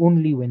well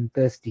only when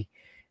thirsty.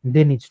 And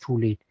then it's too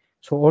late.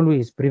 So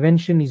always,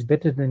 prevention is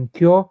better than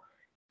cure.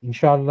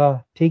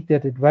 Inshallah, take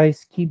that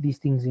advice, keep these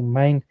things in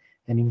mind,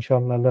 and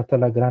inshallah, Allah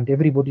Ta'ala grant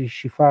everybody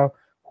shifa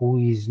who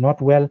is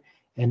not well,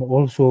 and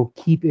also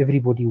keep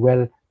everybody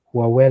well who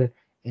are well.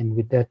 And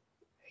with that,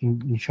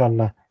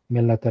 inshallah,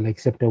 may Allah Ta'ala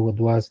accept our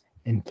du'as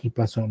and keep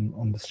us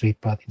on the straight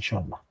path,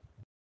 inshallah.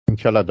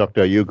 Inshallah,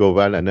 Doctor, you go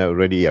well, and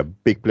already a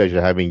big pleasure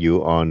having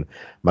you on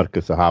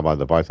Markaz Sahaba,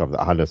 the voice of the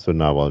Ahl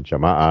Sunnah wal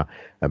Jama'ah.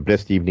 A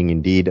blessed evening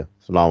indeed.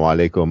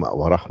 Assalamu alaikum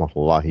wa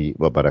rahmatullahi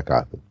wa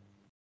barakatuh.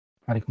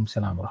 Alaikum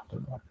salam wa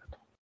rahmatullahi wa barakatuh.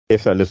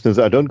 Yes, listeners,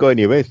 don't go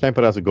anywhere. It's time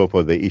for us to go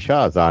for the Isha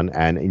Azan,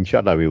 and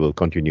inshallah we will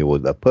continue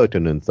with the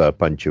pertinence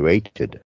punctuated.